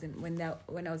when I was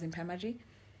in primary.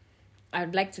 I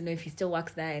would like to know if he still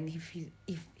works there and if he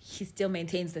still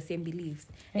maintains the same beliefs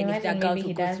and if there are girls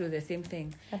who go through the same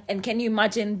thing. And can you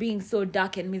imagine being so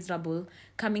dark and miserable,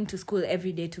 coming to school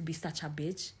every day to be such a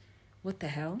bitch? What the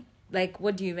hell? Like,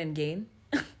 what do you even gain?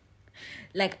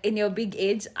 Like, in your big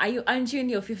age, aren't you in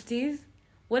your 50s?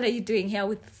 What are you doing here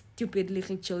with stupid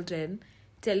little children,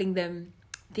 telling them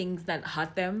things that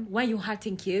hurt them? Why are you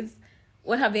hurting kids?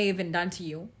 What have they even done to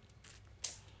you?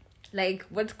 Like,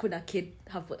 what could a kid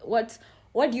have?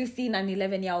 What do you see in an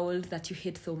 11-year-old that you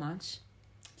hate so much?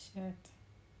 Shit.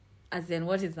 As in,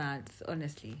 what is that?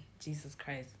 Honestly, Jesus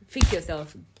Christ. Fix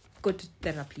yourself. Go to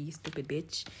therapy, stupid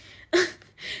bitch.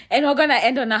 And we're gonna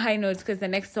end on a high note because the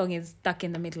next song is Stuck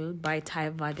in the Middle by Ty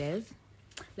Valdez.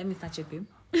 Let me start with him.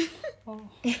 Oh.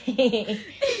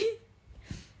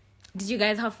 Did you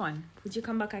guys have fun? Would you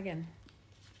come back again?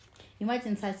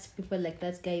 Imagine such people like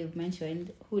that guy you've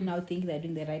mentioned who now think they're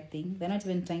doing the right thing. They're not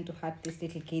even trying to hurt these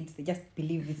little kids. They just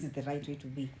believe this is the right way to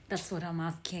be. That's what I'm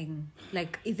asking.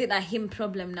 Like, is it a him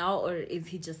problem now or is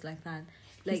he just like that?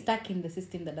 He's Like, stuck in the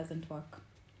system that doesn't work.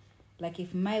 Like,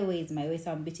 if my way is my way,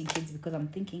 so I'm beating kids because I'm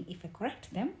thinking if I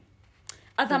correct them.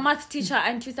 as a math teacher,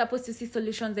 aren't you supposed to see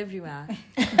solutions everywhere?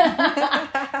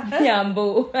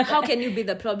 Nyambo. How can you be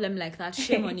the problem like that?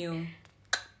 Shame on you.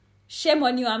 Shame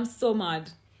on you. I'm so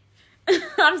mad.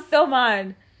 I'm so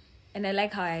mad. And I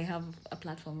like how I have a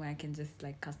platform where I can just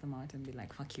like cuss them out and be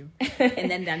like, fuck you.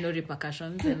 And then there are no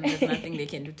repercussions and there's nothing they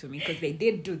can do to me because they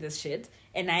did do this shit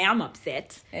and I am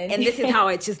upset. And this is how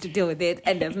I choose to deal with it.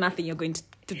 And there's nothing you're going to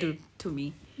do to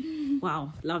me.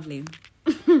 Wow, lovely.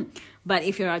 But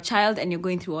if you're a child and you're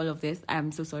going through all of this,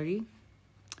 I'm so sorry.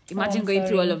 Imagine going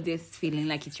through all of this feeling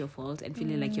like it's your fault and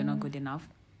feeling like you're not good enough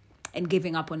and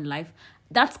giving up on life.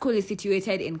 That school is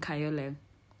situated in Kayole.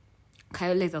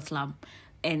 Kayole is a slum.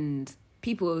 And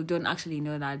people don't actually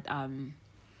know that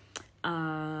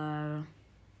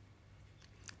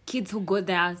kids who go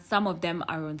there, some of them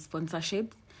are on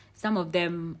sponsorships. Some of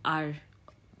them are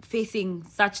facing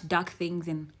such dark things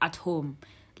at home.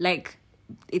 Like,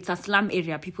 it's a slum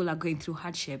area. People are going through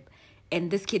hardship.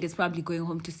 And this kid is probably going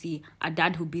home to see a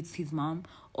dad who beats his mom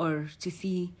or to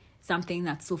see something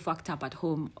that's so fucked up at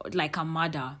home, like a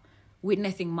murder.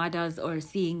 Witnessing murders or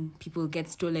seeing people get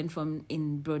stolen from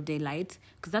in broad daylight,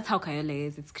 because that's how Kayole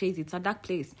is. It's crazy. It's a dark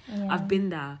place. Yeah. I've been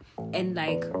there, and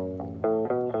like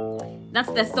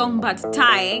that's the song. But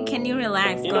Ty, can you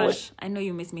relax? Gosh, I know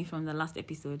you missed me from the last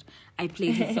episode. I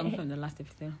played his song from the last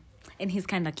episode, and he's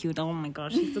kind of cute. Oh my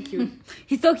gosh, he's so cute.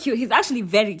 He's so cute. He's actually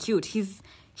very cute. He's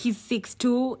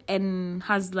 6'2" and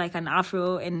has like an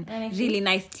afro and really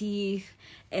nice teeth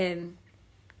and.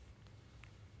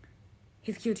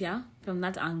 He's cute, yeah? From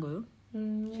that angle. Show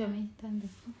me.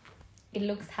 It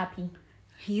looks happy.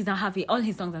 He's a happy. All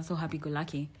his songs are so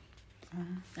happy-go-lucky.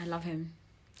 I love him.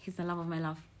 He's the love of my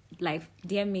life.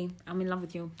 DM me. I'm in love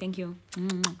with you. Thank you.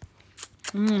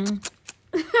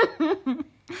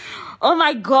 Oh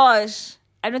my gosh.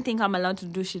 I don't think I'm allowed to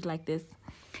do shit like this.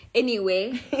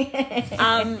 Anyway.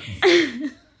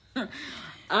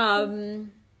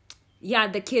 Yeah,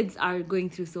 the kids are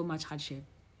going through so much hardship.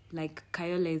 Like,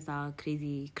 Kayole is a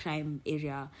crazy crime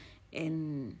area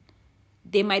and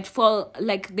they might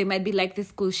be like, this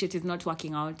school shit is not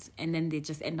working out, and then they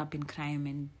just end up in crime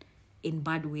and in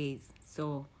bad ways.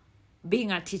 So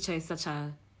being a teacher is such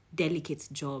a delicate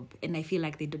job, and I feel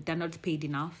like they're not paid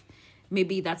enough.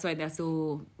 Maybe that's why they're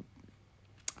so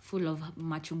full of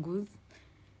machungus,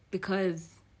 because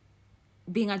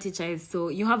being a teacher is so,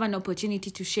 you have an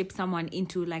opportunity to shape someone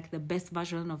into like the best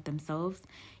version of themselves.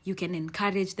 You can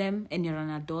encourage them, and you're an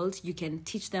adult. You can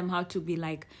teach them how to be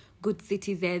like good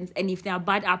citizens. And if they're a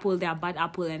bad apple, they're a bad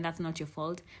apple, and that's not your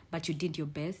fault. But you did your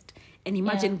best. And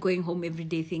imagine going home every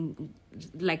day,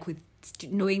 like with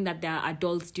knowing that there are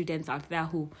adult students out there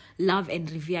who love and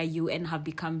revere you and have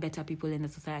become better people in the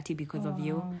society because of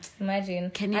you. Imagine.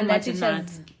 Can you imagine that?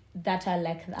 That are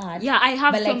like that. Yeah, I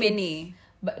have but so like many.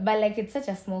 But like it's such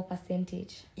a small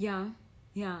percentage. Yeah.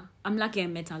 I'm lucky I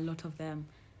met a lot of them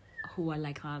who are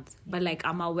like that. But like,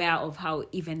 I'm aware of how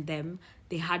even them,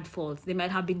 they had faults. They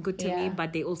might have been good to me,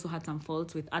 but they also had some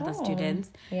faults with other students.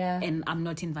 Yeah. And I'm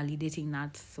not invalidating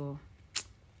that. So,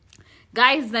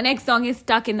 guys, the next song is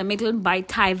Stuck in the Middle by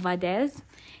Ty Valdez.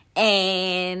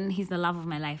 And he's the love of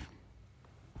my life.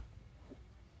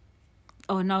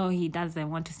 Oh, no, he doesn't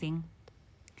want to sing.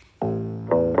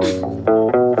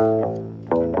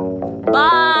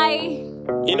 Bye.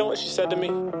 You know what she said to me?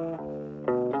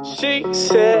 She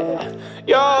said,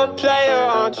 you're a player,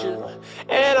 aren't you?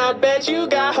 And I bet you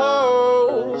got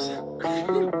hoes.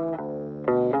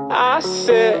 I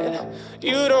said,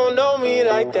 you don't know me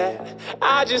like that.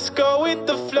 I just go with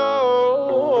the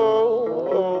flow.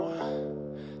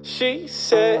 She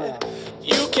said,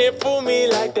 you can't fool me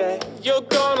like that. You're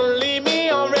gonna leave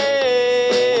me on red.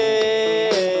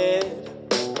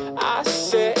 I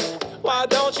said, why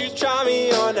don't you try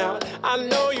me on out? I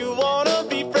know you wanna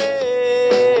be friends.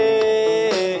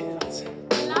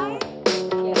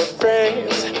 But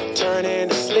friends turn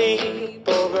into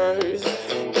sleepovers.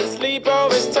 And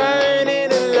sleepovers turn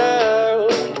into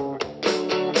love.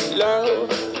 Love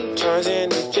turns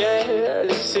into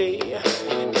jealousy.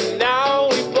 And now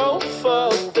we both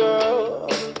fucked up.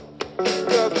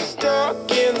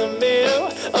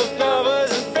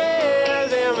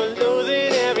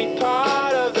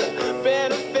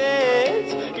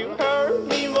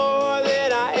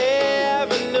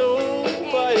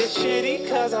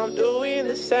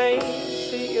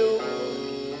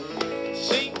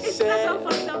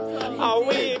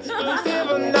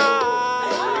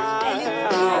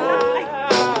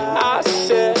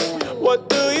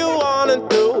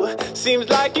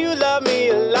 like you love me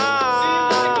a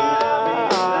lot.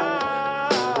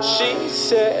 She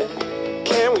said,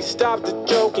 can we stop the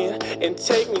joking and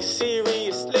take me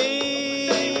seriously?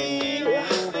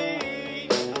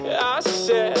 I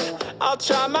said, I'll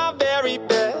try my very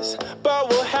best, but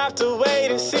we'll have to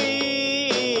wait and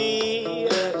see.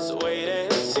 Let's wait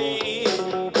and see.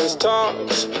 'Cause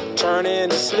talks turn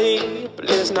into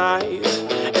sleepless nights,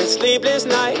 and sleepless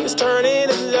nights turn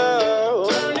into love.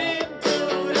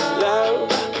 Love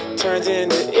turns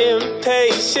into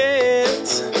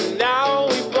impatience. Now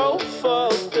we both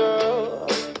fucked up.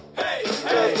 'Cause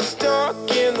we're stuck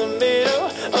in the middle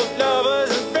of lovers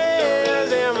and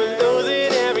friends, and we're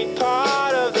losing every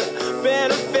part of the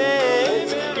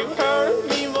benefits. You hurt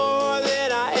me more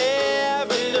than I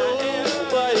ever knew,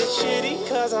 but it's shitty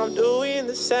 'cause I'm doing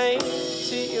the same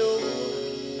to you.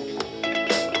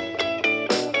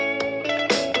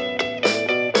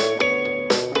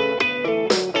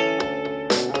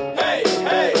 Hey,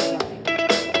 hey.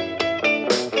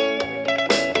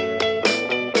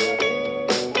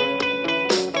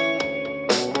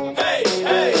 Hey,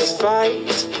 hey. This fight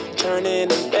turn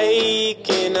into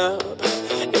making up,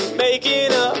 and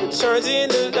making up turns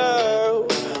into love.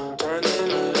 Turns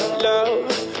into love,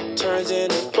 turns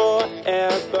into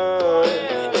forever,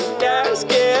 and that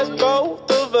scares both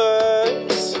of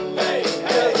us.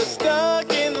 'Cause we're stuck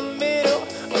in the middle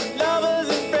of lovers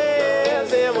and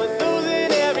friends, and we're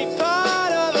losing every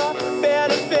part of our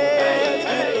benefits.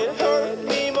 It hurt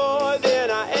me more than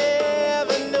I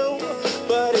ever knew,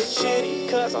 but it's shitty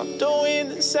 'cause I'm doing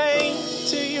the same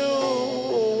to you.